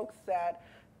whatever, folks that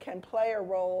can play a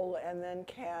role and then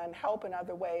can help in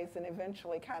other ways and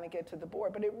eventually kind of get to the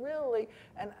board. But it really,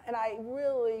 and I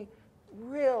really,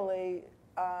 really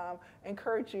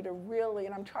encourage you to really,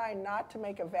 and I'm trying not to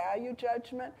make a value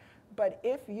judgment, but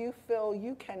if you feel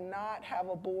you cannot have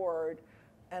a board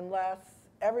unless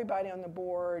everybody on the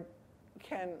board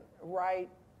can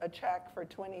write a check for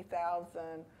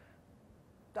 $20,000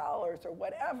 or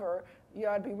whatever, you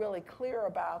ought to be really clear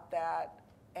about that,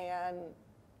 and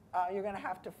you're going to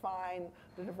have to find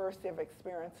the diversity of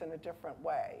experience in a different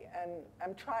way. And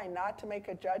I'm trying not to make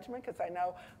a judgment, because I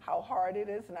know how hard it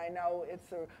is, and I know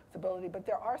its ability, but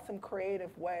there are some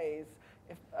creative ways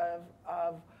of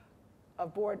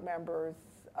board members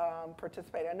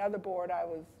participate. Another board I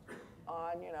was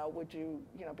on, you know, would you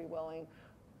know, be willing,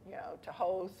 you know, to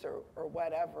host or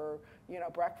whatever, you know,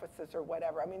 breakfasts or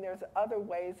whatever. I mean, there's other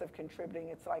ways of contributing.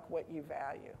 It's like what you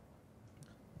value.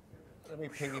 Let me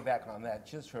piggyback on that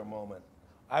just for a moment.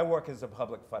 I work as a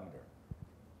public funder.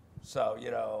 So,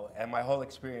 you know, and my whole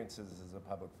experience is as a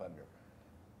public funder.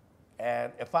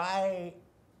 And if my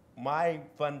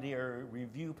funder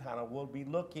review panel will be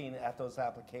looking at those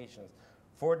applications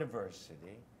for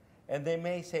diversity, and they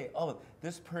may say, oh,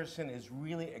 this person is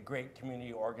really a great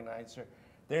community organizer.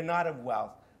 They're not of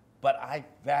wealth, but I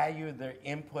value their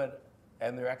input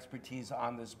and their expertise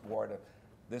on this board of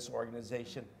this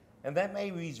organization. And that may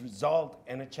result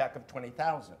in a check of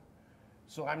 $20,000.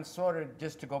 So I'm sort of,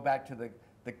 just to go back to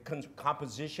the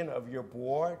composition of your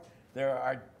board, there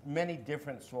are many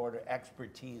different sort of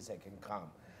expertise that can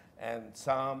come. And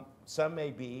some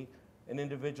may be an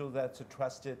individual that's a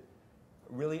trusted,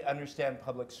 really understand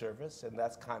public service, and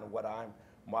that's kind of what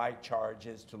my charge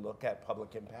is, to look at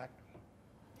public impact.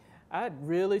 I'd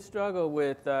really struggle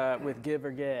with give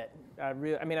or get. I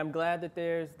mean, I'm glad that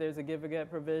there's a give or get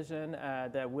provision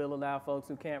that will allow folks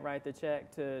who can't write the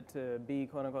check to be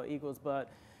quote unquote equals.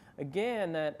 But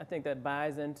again, I think that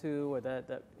buys into, or that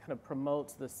kind of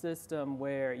promotes the system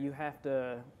where you have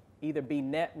to either be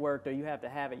networked or you have to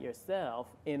have it yourself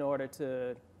in order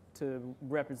to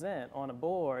represent on a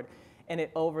board. and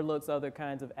it overlooks other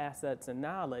kinds of assets and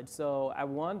knowledge. So I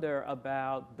wonder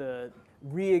about the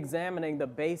re-examining the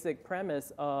basic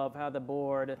premise of how the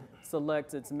board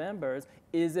selects its members.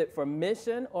 Is it for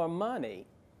mission or money?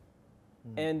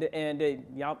 And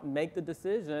y'all make the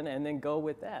decision and then go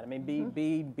with that. I mean,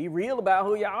 be real about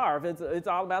who you are. If it's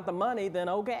all about the money, then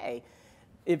okay.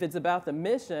 If it's about the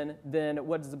mission, then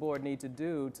what does the board need to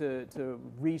do to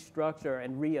restructure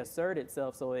and reassert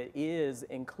itself so it is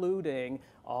including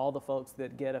all the folks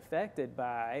that get affected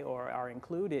by or are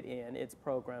included in its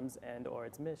programs and or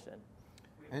its mission?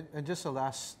 And just the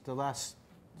last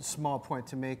small point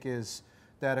to make is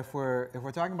that if we're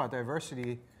talking about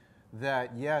diversity,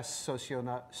 that yes,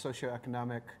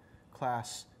 socioeconomic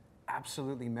class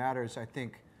absolutely matters, I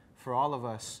think, for all of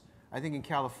us. I think in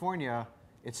California,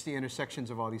 it's the intersections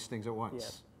of all these things at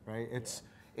once, right?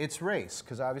 It's race,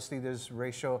 because obviously there's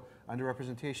racial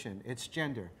underrepresentation. It's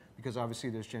gender, because obviously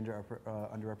there's gender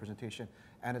underrepresentation.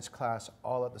 And it's class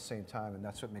all at the same time, and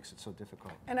that's what makes it so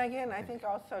difficult. And again, I think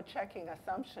also checking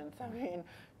assumptions. I mean,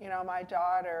 my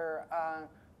daughter,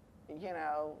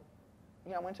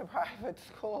 went to private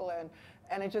school, and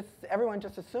everyone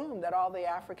just assumed that all the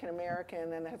African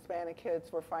American and the Hispanic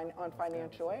kids were on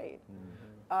financial aid.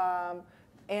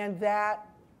 And that,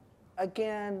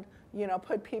 again,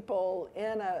 put people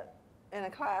in a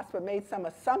class, but made some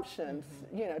assumptions,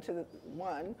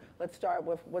 let's start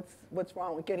with what's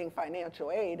wrong with getting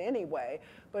financial aid anyway,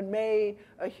 but made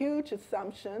a huge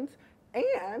assumptions,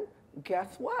 and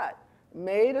guess what?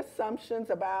 Made assumptions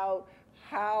about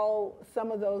how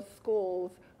some of those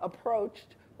schools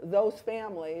approached those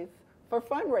families for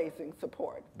fundraising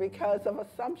support because of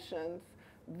assumptions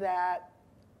that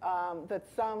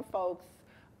some folks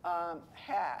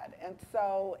had. And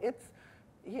so it's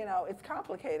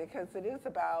complicated because it's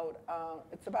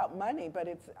about money, but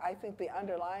I think the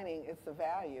underlining is the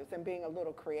values and being a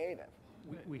little creative.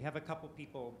 We have a couple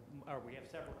people, or we have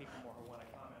several people more who want to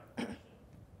comment on the question.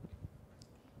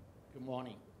 Good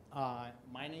morning.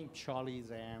 My name is Charlie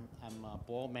Zam. I'm a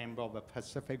board member of the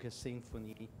Pacific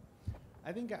Symphony.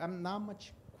 I think I'm not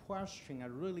much questioning.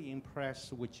 I'm really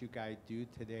impressed with what you guys do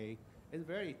today. It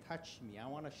very touched me. I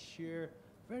want to share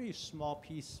a very small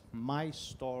piece, my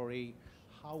story,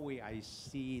 how I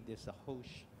see this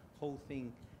whole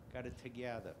thing got it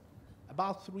together.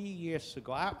 About 3 years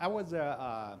ago, I was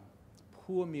a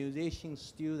poor musician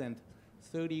student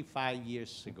 35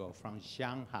 years ago from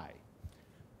Shanghai.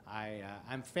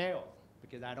 I'm failed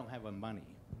because I don't have the money.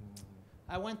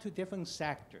 I went to different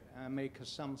sector and make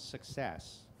some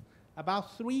success.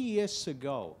 About 3 years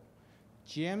ago,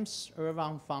 James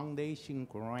Irvine Foundation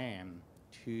grant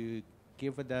to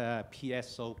give the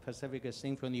PSO, Pacific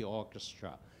Symphony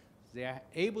Orchestra. They're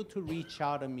able to reach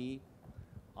out to me.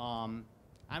 I'm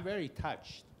very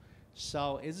touched.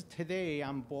 So today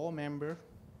I'm board member.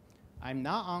 I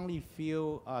not only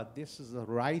feel this is the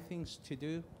right things to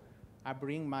do, I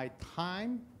bring my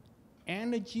time,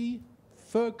 energy,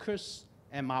 focus,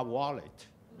 and my wallet.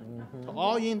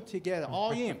 All in together,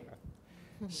 all in.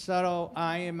 So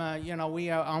I am,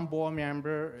 we are on board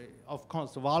member, of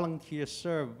course, volunteer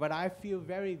serve, but I feel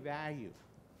very valued.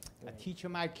 I teach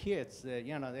my kids,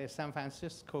 they're San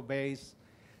Francisco based,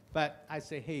 but I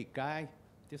say, hey, guy,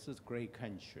 this is great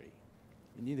country.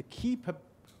 You need to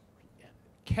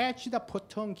catch the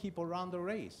platoon, keep around the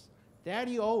race.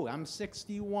 Daddy, I'm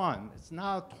 61. It's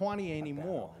not 20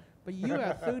 anymore. But you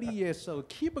are 30 years old.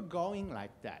 Keep it going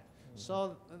like that.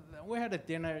 So we had a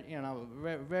dinner,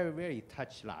 very, very, very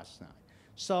touched last night.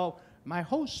 So my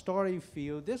whole story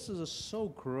feel this is so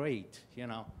great,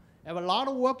 I have a lot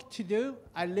of work to do.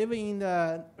 I live in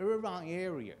the Irvine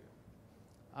area.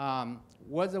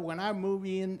 When I moved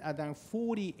in, I done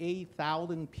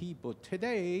 48,000 people.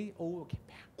 Today, over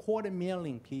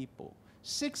 250,000 people.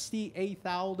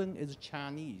 68,000 is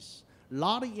Chinese. A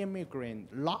lot of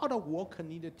immigrants, a lot of work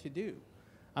needed to do.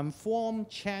 I'm formed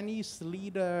Chinese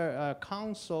leader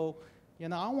council.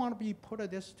 I want to be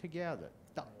put this together.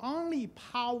 The only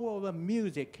power of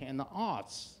music and the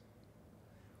arts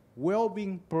will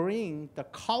bring the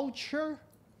culture,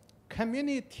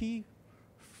 community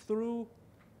through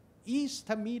East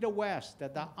to meet the West.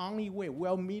 That's the only way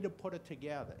we'll meet to put it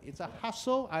together. It's a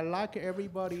hustle. I like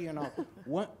everybody,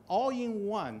 all in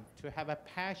one to have a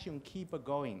passion, keep it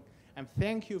going. And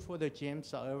thank you for the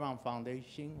James Irvine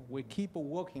Foundation. We keep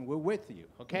working. We're with you,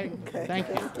 okay? Thank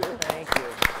you. Thank you.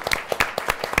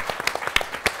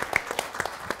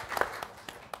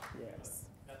 Yes.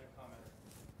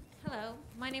 Hello,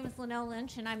 my name is Linnell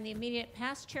Lynch, and I'm the immediate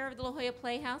past chair of the La Jolla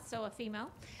Playhouse, so a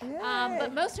female.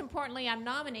 But most importantly, I'm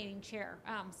nominating chair.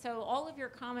 So all of your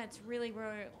comments really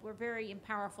were very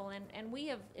powerful, and we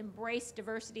have embraced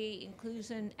diversity,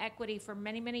 inclusion, equity for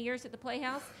many, many years at the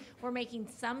Playhouse. We're making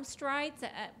some strides,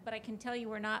 but I can tell you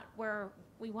we're not where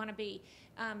we want to be.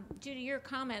 Judy, your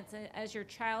comments as your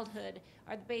childhood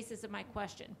are the basis of my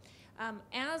question.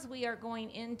 As we are going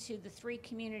into the 3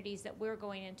 communities that we're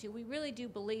going into, we really do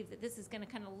believe that this is going to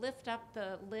kind of lift up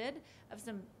the lid of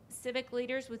some civic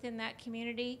leaders within that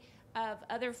community, of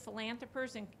other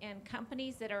philanthropists and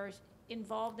companies that are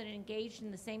involved and engaged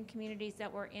in the same communities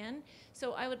that we're in.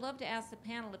 So I would love to ask the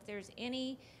panel if there's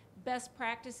any best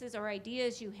practices or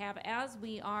ideas you have as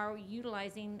we are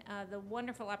utilizing the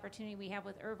wonderful opportunity we have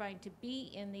with Irvine to be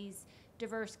in these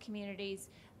diverse communities.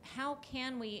 How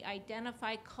can we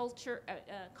identify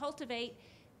cultivate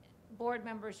board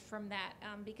members from that?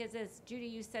 Because as Judy,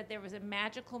 you said, there was a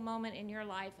magical moment in your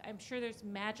life. I'm sure there's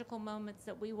magical moments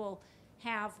that we will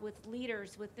have with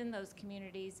leaders within those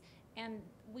communities, and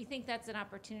we think that's an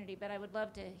opportunity, but I would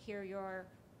love to hear your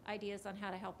ideas on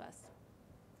how to help us.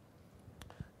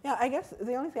 Yeah, I guess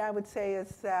the only thing I would say is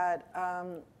that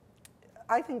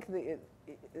I think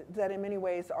that in many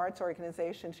ways arts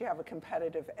organizations, you have a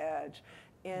competitive edge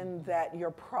in that your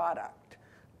product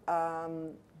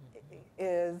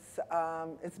is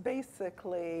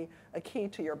basically a key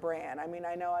to your brand. I mean,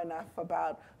 I know enough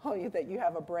about that you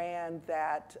have a brand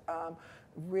that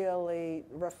really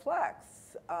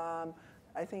reflects,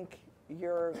 I think,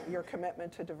 your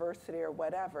commitment to diversity or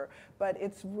whatever, but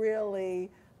it's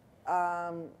really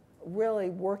really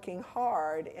working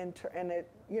hard and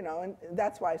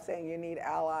that's why I'm saying you need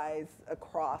allies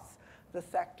across the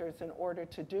sectors in order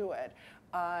to do it.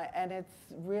 And it's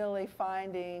really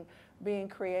being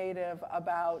creative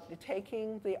about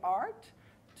taking the art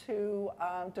to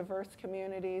diverse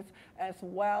communities, as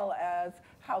well as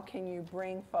how can you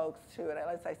bring folks to it.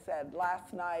 As I said,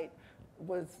 last night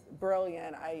was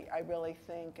brilliant. I really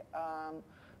think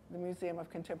the Museum of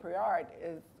Contemporary Art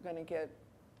is going to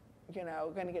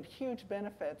get huge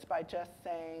benefits by just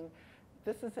saying,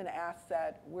 this is an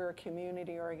asset, we're a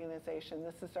community organization,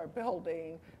 this is our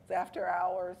building, it's after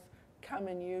hours, come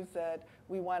and use it,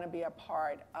 we want to be a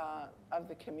part of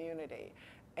the community.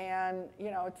 And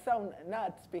it's so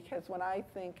nuts because when I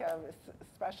think of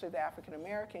especially the African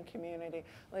American community,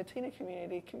 Latina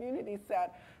community, communities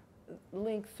that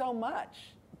link so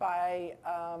much by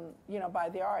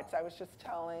the arts. I was just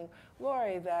telling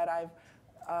Lori that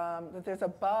that there's a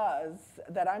buzz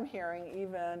that I'm hearing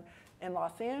even in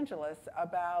Los Angeles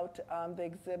about the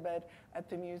exhibit at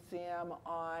the museum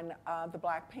on the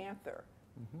Black Panther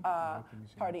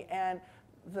party. And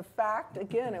the fact,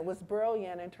 again, it was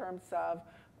brilliant in terms of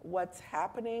what's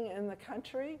happening in the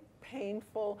country,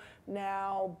 painful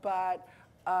now, but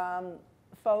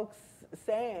folks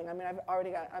saying, I mean,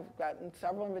 I've gotten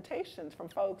several invitations from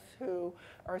folks who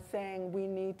are saying we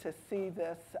need to see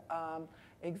this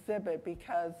exhibit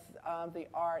because the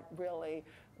art really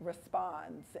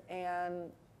responds.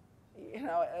 And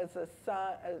as a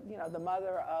son, the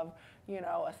mother of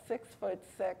a 6'6"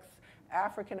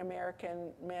 African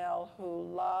American male who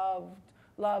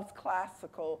loves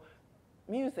classical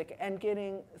music, and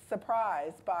getting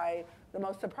surprised by the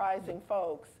most surprising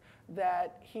folks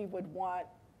that he would want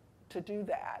to do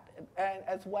that, and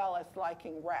as well as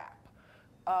liking rap.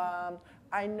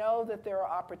 I know that there are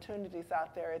opportunities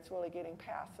out there. It's really getting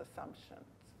past assumptions.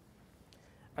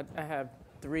 I have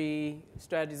 3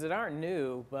 strategies that aren't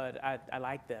new, but I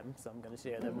like them, so I'm going to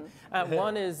share them.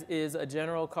 One is a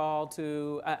general call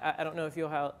to, I don't know if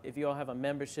you all have a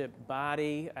membership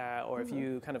body or if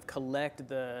you kind of collect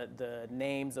the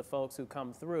names of folks who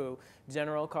come through.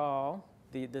 General call,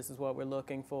 this is what we're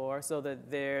looking for, so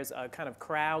that there's a kind of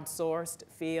crowdsourced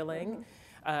feeling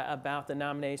about the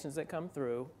nominations that come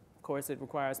through. Of course, it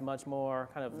requires much more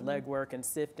kind of legwork and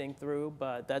sifting through,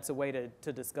 but that's a way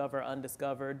to discover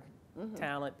undiscovered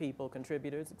talent, people,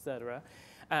 contributors, et cetera.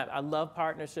 I love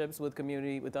partnerships with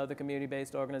other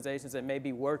community-based organizations that may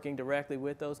be working directly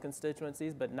with those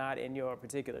constituencies, but not in your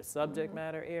particular subject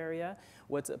matter area.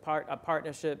 What's a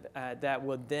partnership that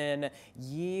would then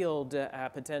yield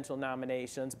potential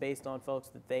nominations based on folks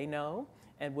that they know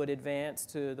and would advance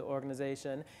to the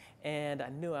organization. And I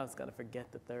knew I was going to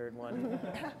forget the third one.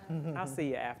 I'll see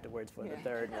you afterwards for the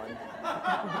third one.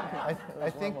 I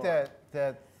think that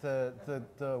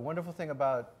the wonderful thing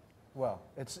about, well,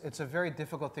 it's a very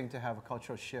difficult thing to have a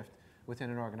cultural shift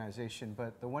within an organization,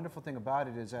 but the wonderful thing about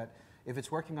it is that if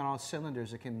it's working on all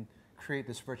cylinders, it can create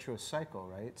this virtuous cycle,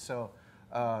 right? So,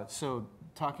 so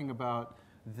talking about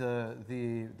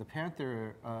the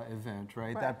Panther event,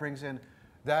 right? Right. That brings in,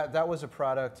 that was a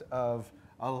product of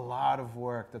a lot of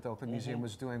work that the Oakland Museum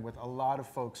was doing with a lot of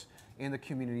folks in the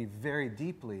community very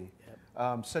deeply,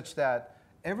 such that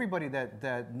everybody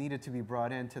that needed to be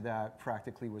brought into that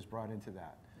practically was brought into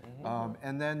that.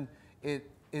 And then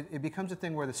it becomes a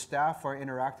thing where the staff are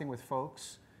interacting with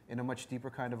folks in a much deeper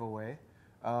kind of a way.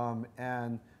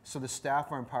 And so the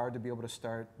staff are empowered to be able to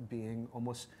start being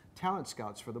almost talent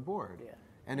scouts for the board. Yeah.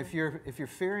 And if you're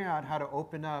figuring out how to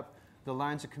open up the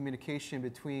lines of communication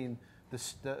between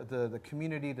the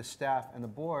community, the staff, and the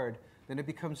board, then it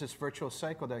becomes this virtual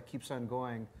cycle that keeps on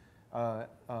going,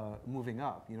 moving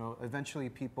up. You know, eventually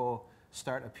people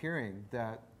start appearing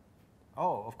that,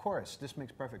 oh, of course, this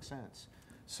makes perfect sense.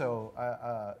 So,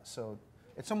 so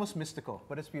it's almost mystical,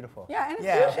 but it's beautiful. Yeah, and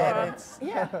it's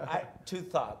Yeah, and yeah. two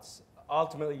thoughts.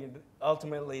 Ultimately,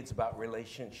 it's about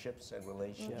relationships and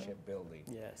relationship building.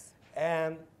 Yes.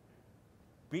 And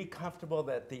be comfortable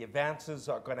that the advances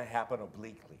are going to happen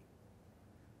obliquely.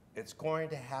 It's going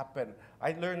to happen.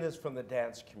 I learned this from the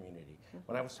dance community.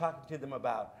 When I was talking to them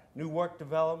about new work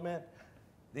development,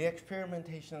 the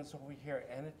experimentation is over here,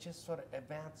 and it just sort of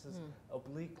advances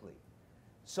obliquely.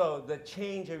 So the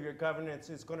change of your governance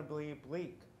is going to be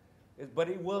oblique, but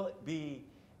it will be,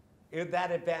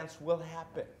 that advance will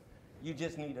happen. You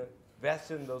just need to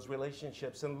invest in those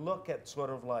relationships and look at sort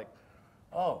of like,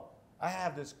 oh, I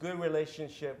have this good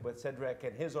relationship with Cedric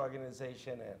and his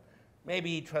organization, and maybe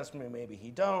he trusts me, maybe he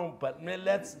don't, but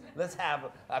let's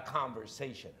have a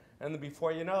conversation. And then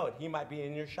before you know it, he might be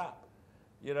in your shop.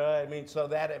 You know what I mean? So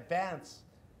that advance.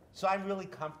 So I'm really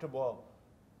comfortable.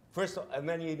 First, and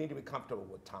then you need to be comfortable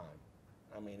with time.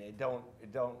 I mean, you don't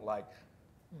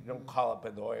call up a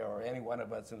lawyer or any one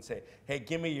of us and say, hey,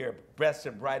 give me your best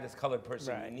and brightest colored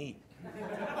person you need.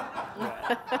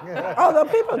 Although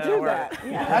people do that.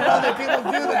 Yeah. I know that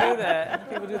people do that.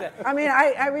 People do that. I mean,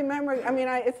 I remember,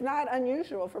 it's not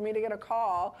unusual for me to get a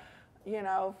call, you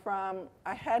know, from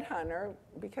a headhunter,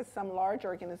 because some large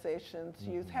organizations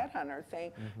use headhunters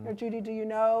saying, you know, Judy, do you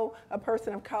know a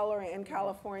person of color in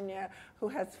California who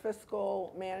has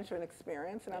fiscal management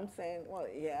experience? And I'm saying, well,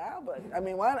 yeah, but I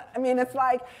mean, what? I mean, it's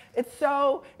like, it's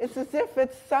as if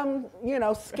it's some, you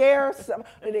know, scarce,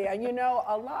 you know,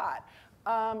 a lot.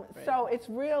 So it's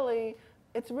really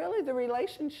the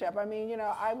relationship. I mean, you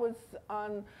know, I was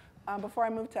on, before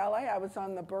I moved to LA, I was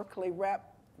on the Berkeley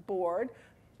Rep board.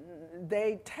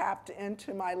 They tapped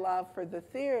into my love for the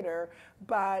theater,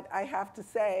 but I have to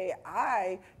say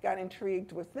I got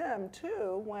intrigued with them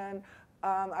too when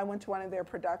I went to one of their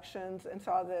productions and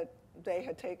saw that they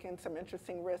had taken some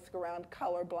interesting risk around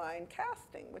colorblind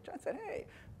casting, which I said, hey,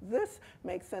 this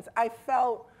makes sense. I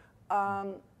felt,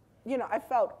 you know, I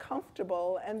felt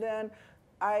comfortable, and then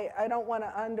I don't want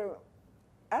to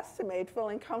underestimate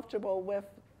feeling comfortable with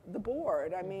the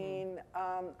board. I mean,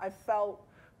 I felt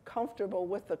comfortable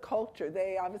with the culture.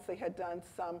 They obviously had done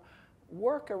some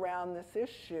work around this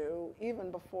issue even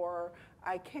before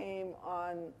I came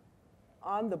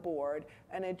on the board,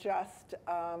 and it just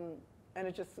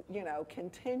you know,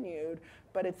 continued.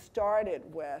 But it started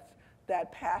with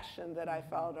that passion that I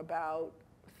felt about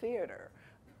theater,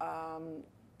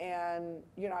 and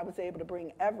you know, I was able to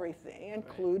bring everything,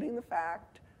 including the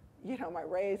fact, you know, my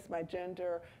race, my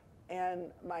gender,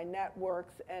 and my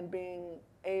networks, and being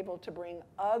able to bring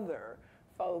other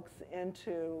folks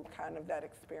into kind of that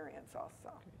experience also.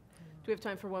 Do we have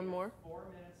time for one more? 4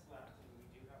 minutes left, and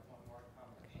we do have one more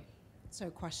comment.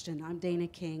 So question, I'm Dana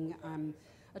King. I'm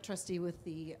a trustee with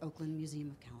the Oakland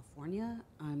Museum of California.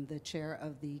 I'm the chair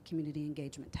of the Community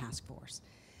Engagement Task Force.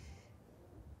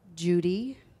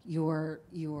 Judy, your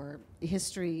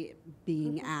history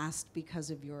being asked because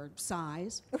of your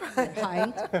size, your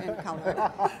height, and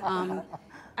color.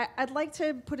 I'd like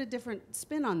to put a different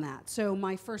spin on that. So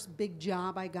my first big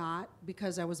job I got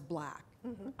because I was black.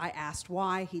 I asked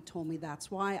why, he told me that's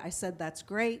why. I said, that's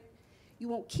great. You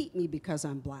won't keep me because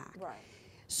I'm black. Right.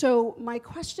 So my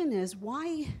question is,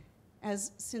 why,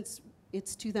 since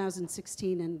it's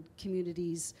 2016 and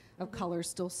communities of color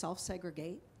still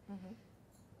self-segregate,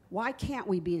 why can't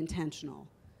we be intentional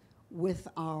with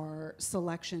our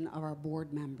selection of our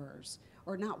board members?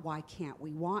 Or not, why can't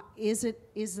we? Is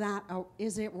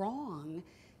it wrong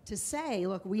to say,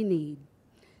 look, we need,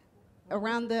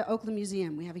 around the Oakland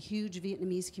Museum, we have a huge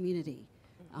Vietnamese community.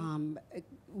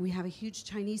 We have a huge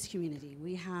Chinese community.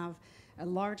 We have a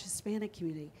large Hispanic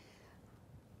community.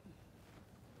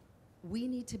 We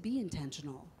need to be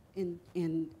intentional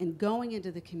in going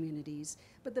into the communities,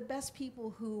 but the best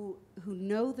people who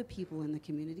know the people in the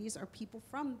communities are people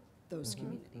from those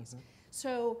communities.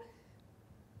 So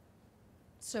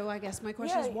So I guess my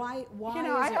question is why you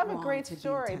know, is I it have a wrong great to be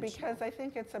story intentional? because I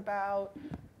think it's about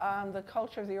the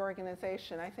culture of the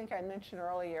organization. I think I mentioned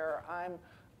earlier I'm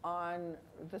on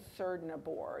the CERDNA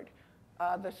board.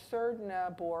 The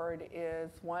CERDNA board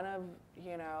is one of,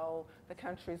 you know, the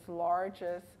country's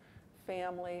largest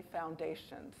family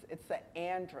foundations. It's the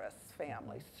Andrus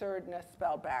family. CERDNA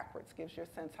spelled backwards gives you a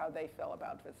sense how they feel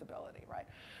about visibility, right?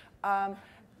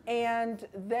 And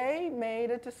they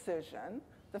made a decision.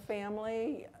 The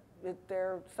family,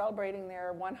 they're celebrating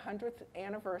their 100th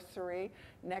anniversary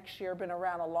next year, been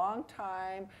around a long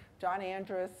time. John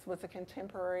Andrus was a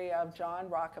contemporary of John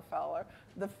Rockefeller.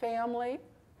 The family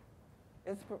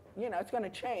is, you know, it's going to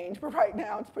change, but right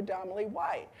now it's predominantly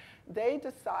white. They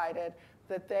decided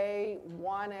that they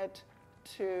wanted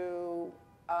to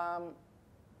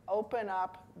open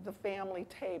up the family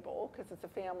table, because it's a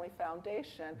family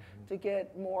foundation, to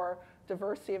get more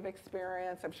diversity of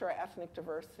experience, I'm sure ethnic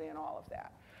diversity and all of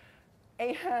that.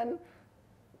 And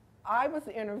I was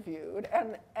interviewed,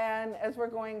 and as we're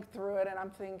going through it, and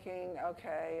I'm thinking,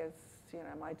 okay, you know,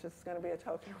 am I just going to be a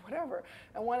token or whatever?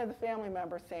 And one of the family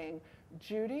members saying,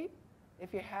 Judy,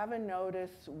 if you haven't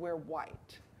noticed, we're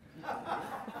white.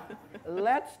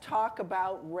 Let's talk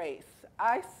about race.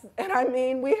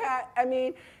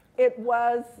 It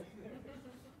was,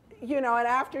 you know, and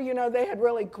after, you know, they had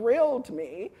really grilled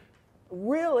me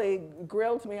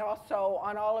also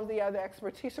on all of the other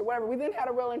expertise or whatever. We then had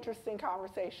a real interesting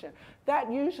conversation.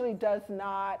 That usually does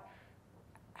not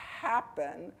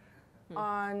happen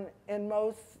in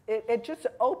most, it just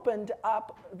opened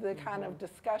up the kind of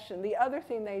discussion. The other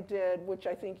thing they did, which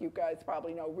I think you guys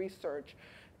probably know, research,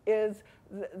 is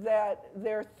that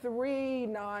there are 3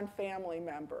 non-family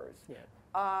members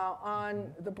on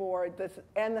the board,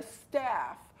 and the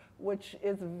staff, which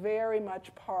is very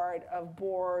much part of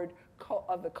board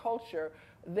of the culture.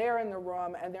 They're in the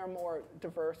room and they're more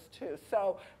diverse too.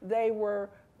 So they were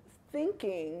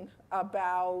thinking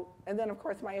about, and then of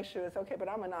course my issue is, okay, but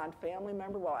I'm a non-family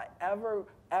member, will I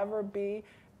ever be?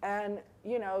 And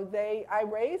you know, I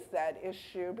raised that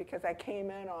issue because I came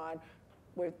in on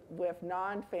with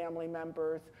non-family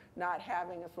members not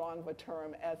having as long of a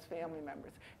term as family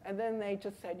members. And then they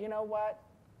just said, you know what,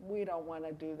 we don't want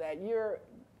to do that. We're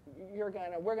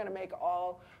gonna make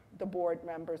all the board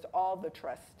members, all the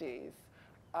trustees,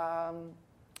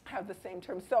 have the same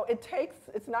term. So it's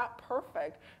not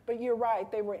perfect, but you're right,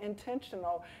 they were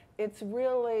intentional. It's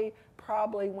really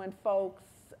probably when folks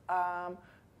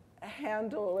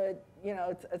handle it, you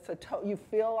know, you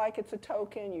feel like it's a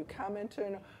token, you come into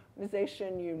an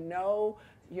organization, you know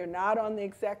you're not on the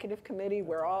executive committee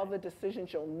where all the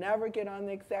decisions, you'll never get on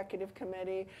the executive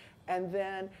committee, and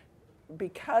then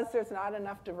because there's not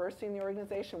enough diversity in the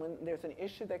organization, when there's an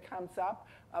issue that comes up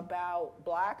about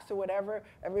blacks or whatever,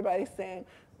 everybody's saying,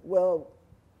 well,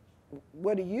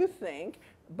 what do you think?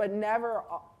 But never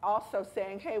also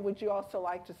saying, hey, would you also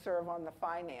like to serve on the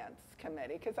finance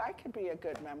committee? Because I could be a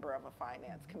good member of a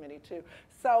finance committee too.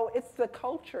 So it's the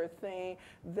culture thing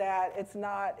that it's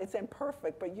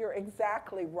imperfect, but you're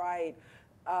exactly right.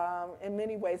 In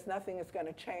many ways, nothing is going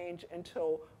to change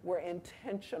until we're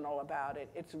intentional about it.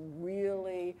 It's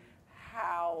really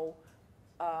how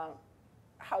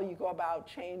you go about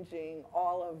changing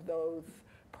all of those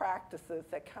practices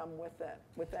that come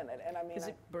within it. And I mean, is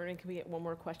it burning? Can we get one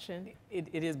more question?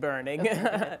 It is burning.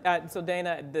 So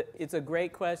Dana, it's a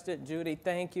great question. Judy,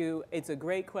 thank you. It's a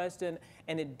great question,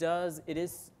 and it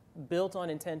is built on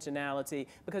intentionality,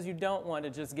 because you don't want to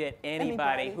just get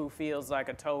anybody who feels like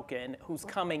a token, who's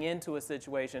coming into a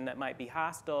situation that might be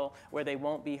hostile, where they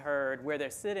won't be heard, where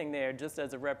they're sitting there just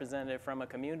as a representative from a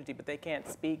community, but they can't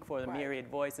speak for the myriad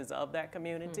voices of that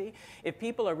community. If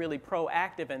people are really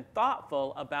proactive and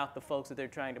thoughtful about the folks that they're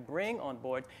trying to bring on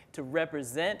board to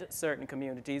represent certain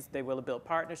communities, they will have built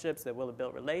partnerships, they will have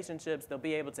built relationships, they'll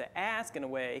be able to ask in a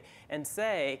way and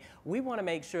say, we want to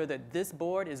make sure that this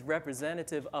board is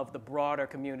representative of the broader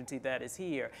community that is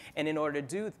here. And in order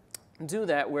to do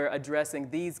that, we're addressing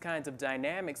these kinds of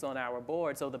dynamics on our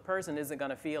board, so the person isn't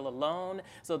going to feel alone,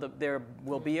 so that there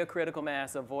will be a critical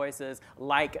mass of voices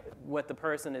like what the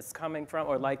person is coming from,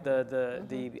 or like the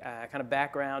kind of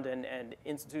background and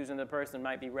institution the person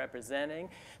might be representing.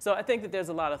 So I think that there's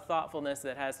a lot of thoughtfulness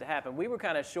that has to happen. We were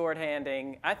kind of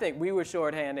shorthanding, I think we were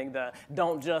shorthanding the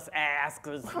don't just ask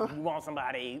because you want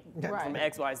somebody from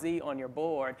XYZ on your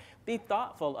board. Be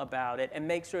thoughtful about it and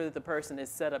make sure that the person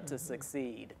is set up to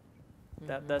succeed.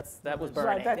 That was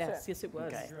burning. Yes, it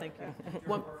was. Okay. Thank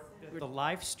you. The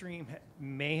live stream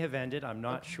may have ended, I'm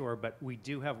not sure, but we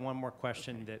do have one more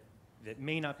question that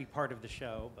may not be part of the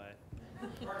show, but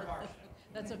part of our show.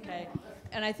 That's okay.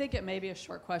 And I think it may be a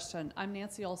short question. I'm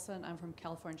Nancy Olson. I'm from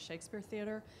California Shakespeare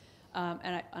Theater,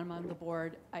 and I'm on the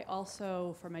board. I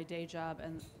also, for my day job,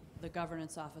 am the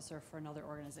governance officer for another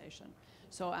organization.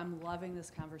 So I'm loving this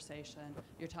conversation.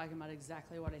 You're talking about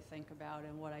exactly what I think about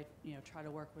and what I try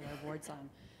to work with our boards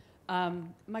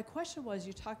on. My question was,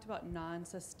 you talked about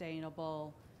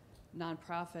non-sustainable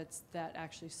nonprofits that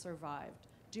actually survived.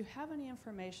 Do you have any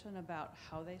information about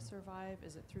how they survive?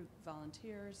 Is it through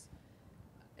volunteers?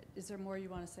 Is there more you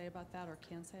want to say about that or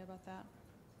can say about that?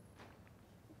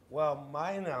 Well,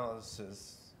 my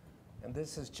analysis, and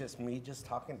this is just me just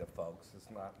talking to folks, it's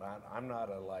I'm not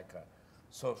like a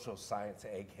social science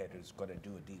egghead who's going to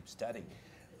do a deep study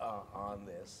on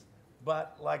this.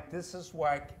 But like this is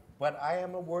why, but I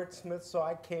am a wordsmith, so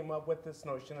I came up with this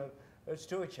notion of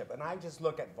stewardship. And I just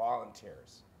look at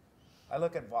volunteers. I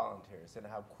look at volunteers and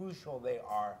how crucial they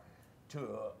are to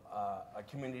a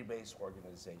community-based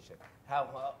organization,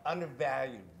 how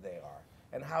undervalued they are,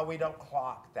 and how we don't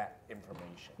clock that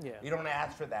information. Yeah. You don't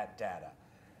ask for that data.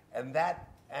 And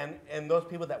and those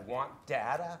people that want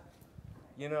data,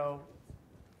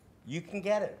 you can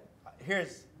get it.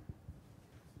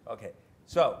 Okay,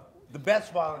 so the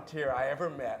best volunteer I ever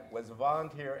met was a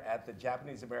volunteer at the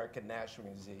Japanese American National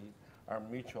Museum. Our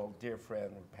mutual dear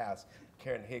friend, past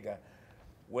Karen Higa,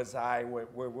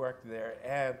 we worked there,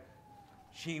 and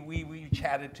we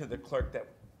chatted to the clerk that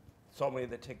sold me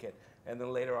the ticket, and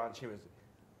then later on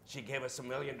she gave us $1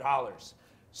 million.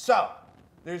 So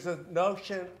there's a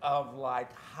notion of like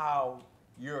how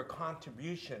your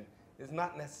contribution is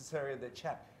not necessarily the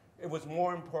check. It was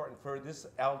more important for this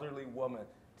elderly woman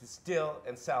to steal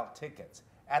and sell tickets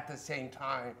at the same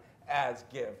time as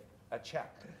give a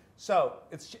check. So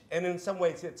and in some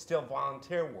ways it's still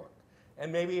volunteer work.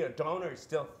 And maybe a donor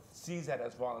still sees that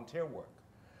as volunteer work.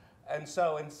 And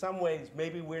so in some ways,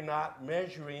 maybe we're not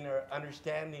measuring or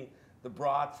understanding the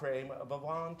broad frame of a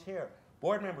volunteer.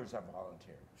 Board members are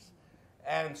volunteers.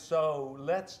 And so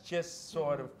let's just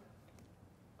sort of,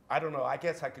 I don't know, I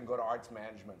guess I can go to arts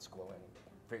management school and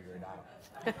figure it out.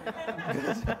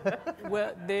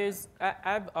 Well,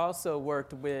 I've also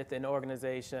worked with an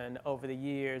organization over the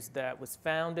years that was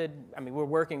founded, we're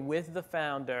working with the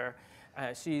founder.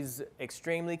 She's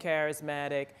extremely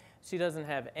charismatic. She doesn't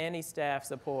have any staff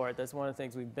support. That's one of the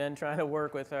things we've been trying to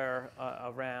work with her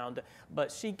around.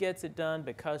 But she gets it done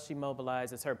because she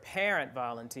mobilizes her parent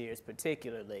volunteers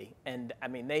particularly. And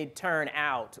they turn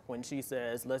out when she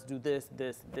says, let's do this,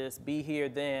 this, this, be here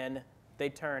then. They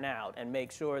turn out and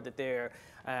make sure that they're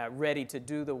ready to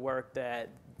do the work that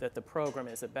the program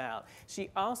is about.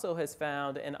 She also has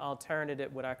found an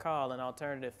alternative, what I call an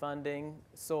alternative funding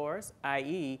source,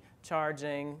 i.e.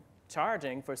 charging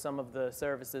for some of the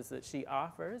services that she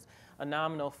offers, a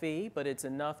nominal fee, but it's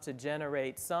enough to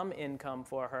generate some income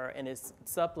for her and is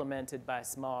supplemented by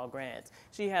small grants.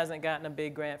 She hasn't gotten a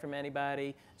big grant from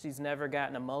anybody. She's never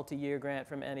gotten a multi-year grant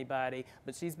from anybody,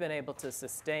 but she's been able to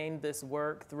sustain this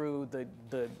work through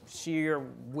the sheer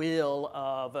will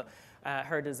of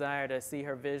her desire to see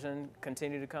her vision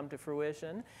continue to come to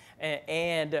fruition,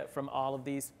 and from all of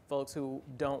these folks who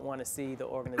don't want to see the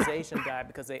organization die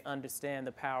because they understand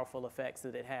the powerful effects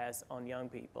that it has on young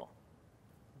people.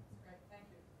 Great, thank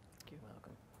you. You're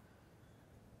welcome.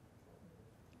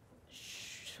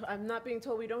 I'm not being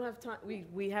told we don't have time.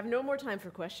 We have no more time for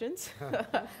questions.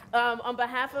 On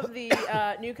behalf of the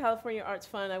New California Arts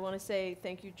Fund, I want to say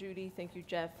thank you, Judy. Thank you,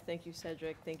 Jeff. Thank you,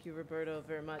 Cedric. Thank you, Roberto,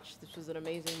 very much. This was an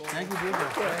amazing morning. Thank you, Deidre.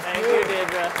 Thank you,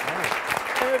 Deidre.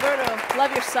 And Roberto,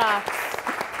 love your socks.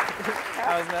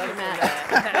 I was noticing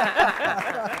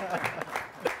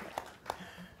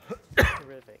that.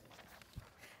 Terrific.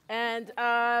 And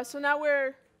so now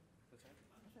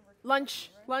lunch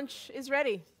is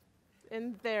ready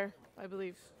in there, I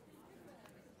believe.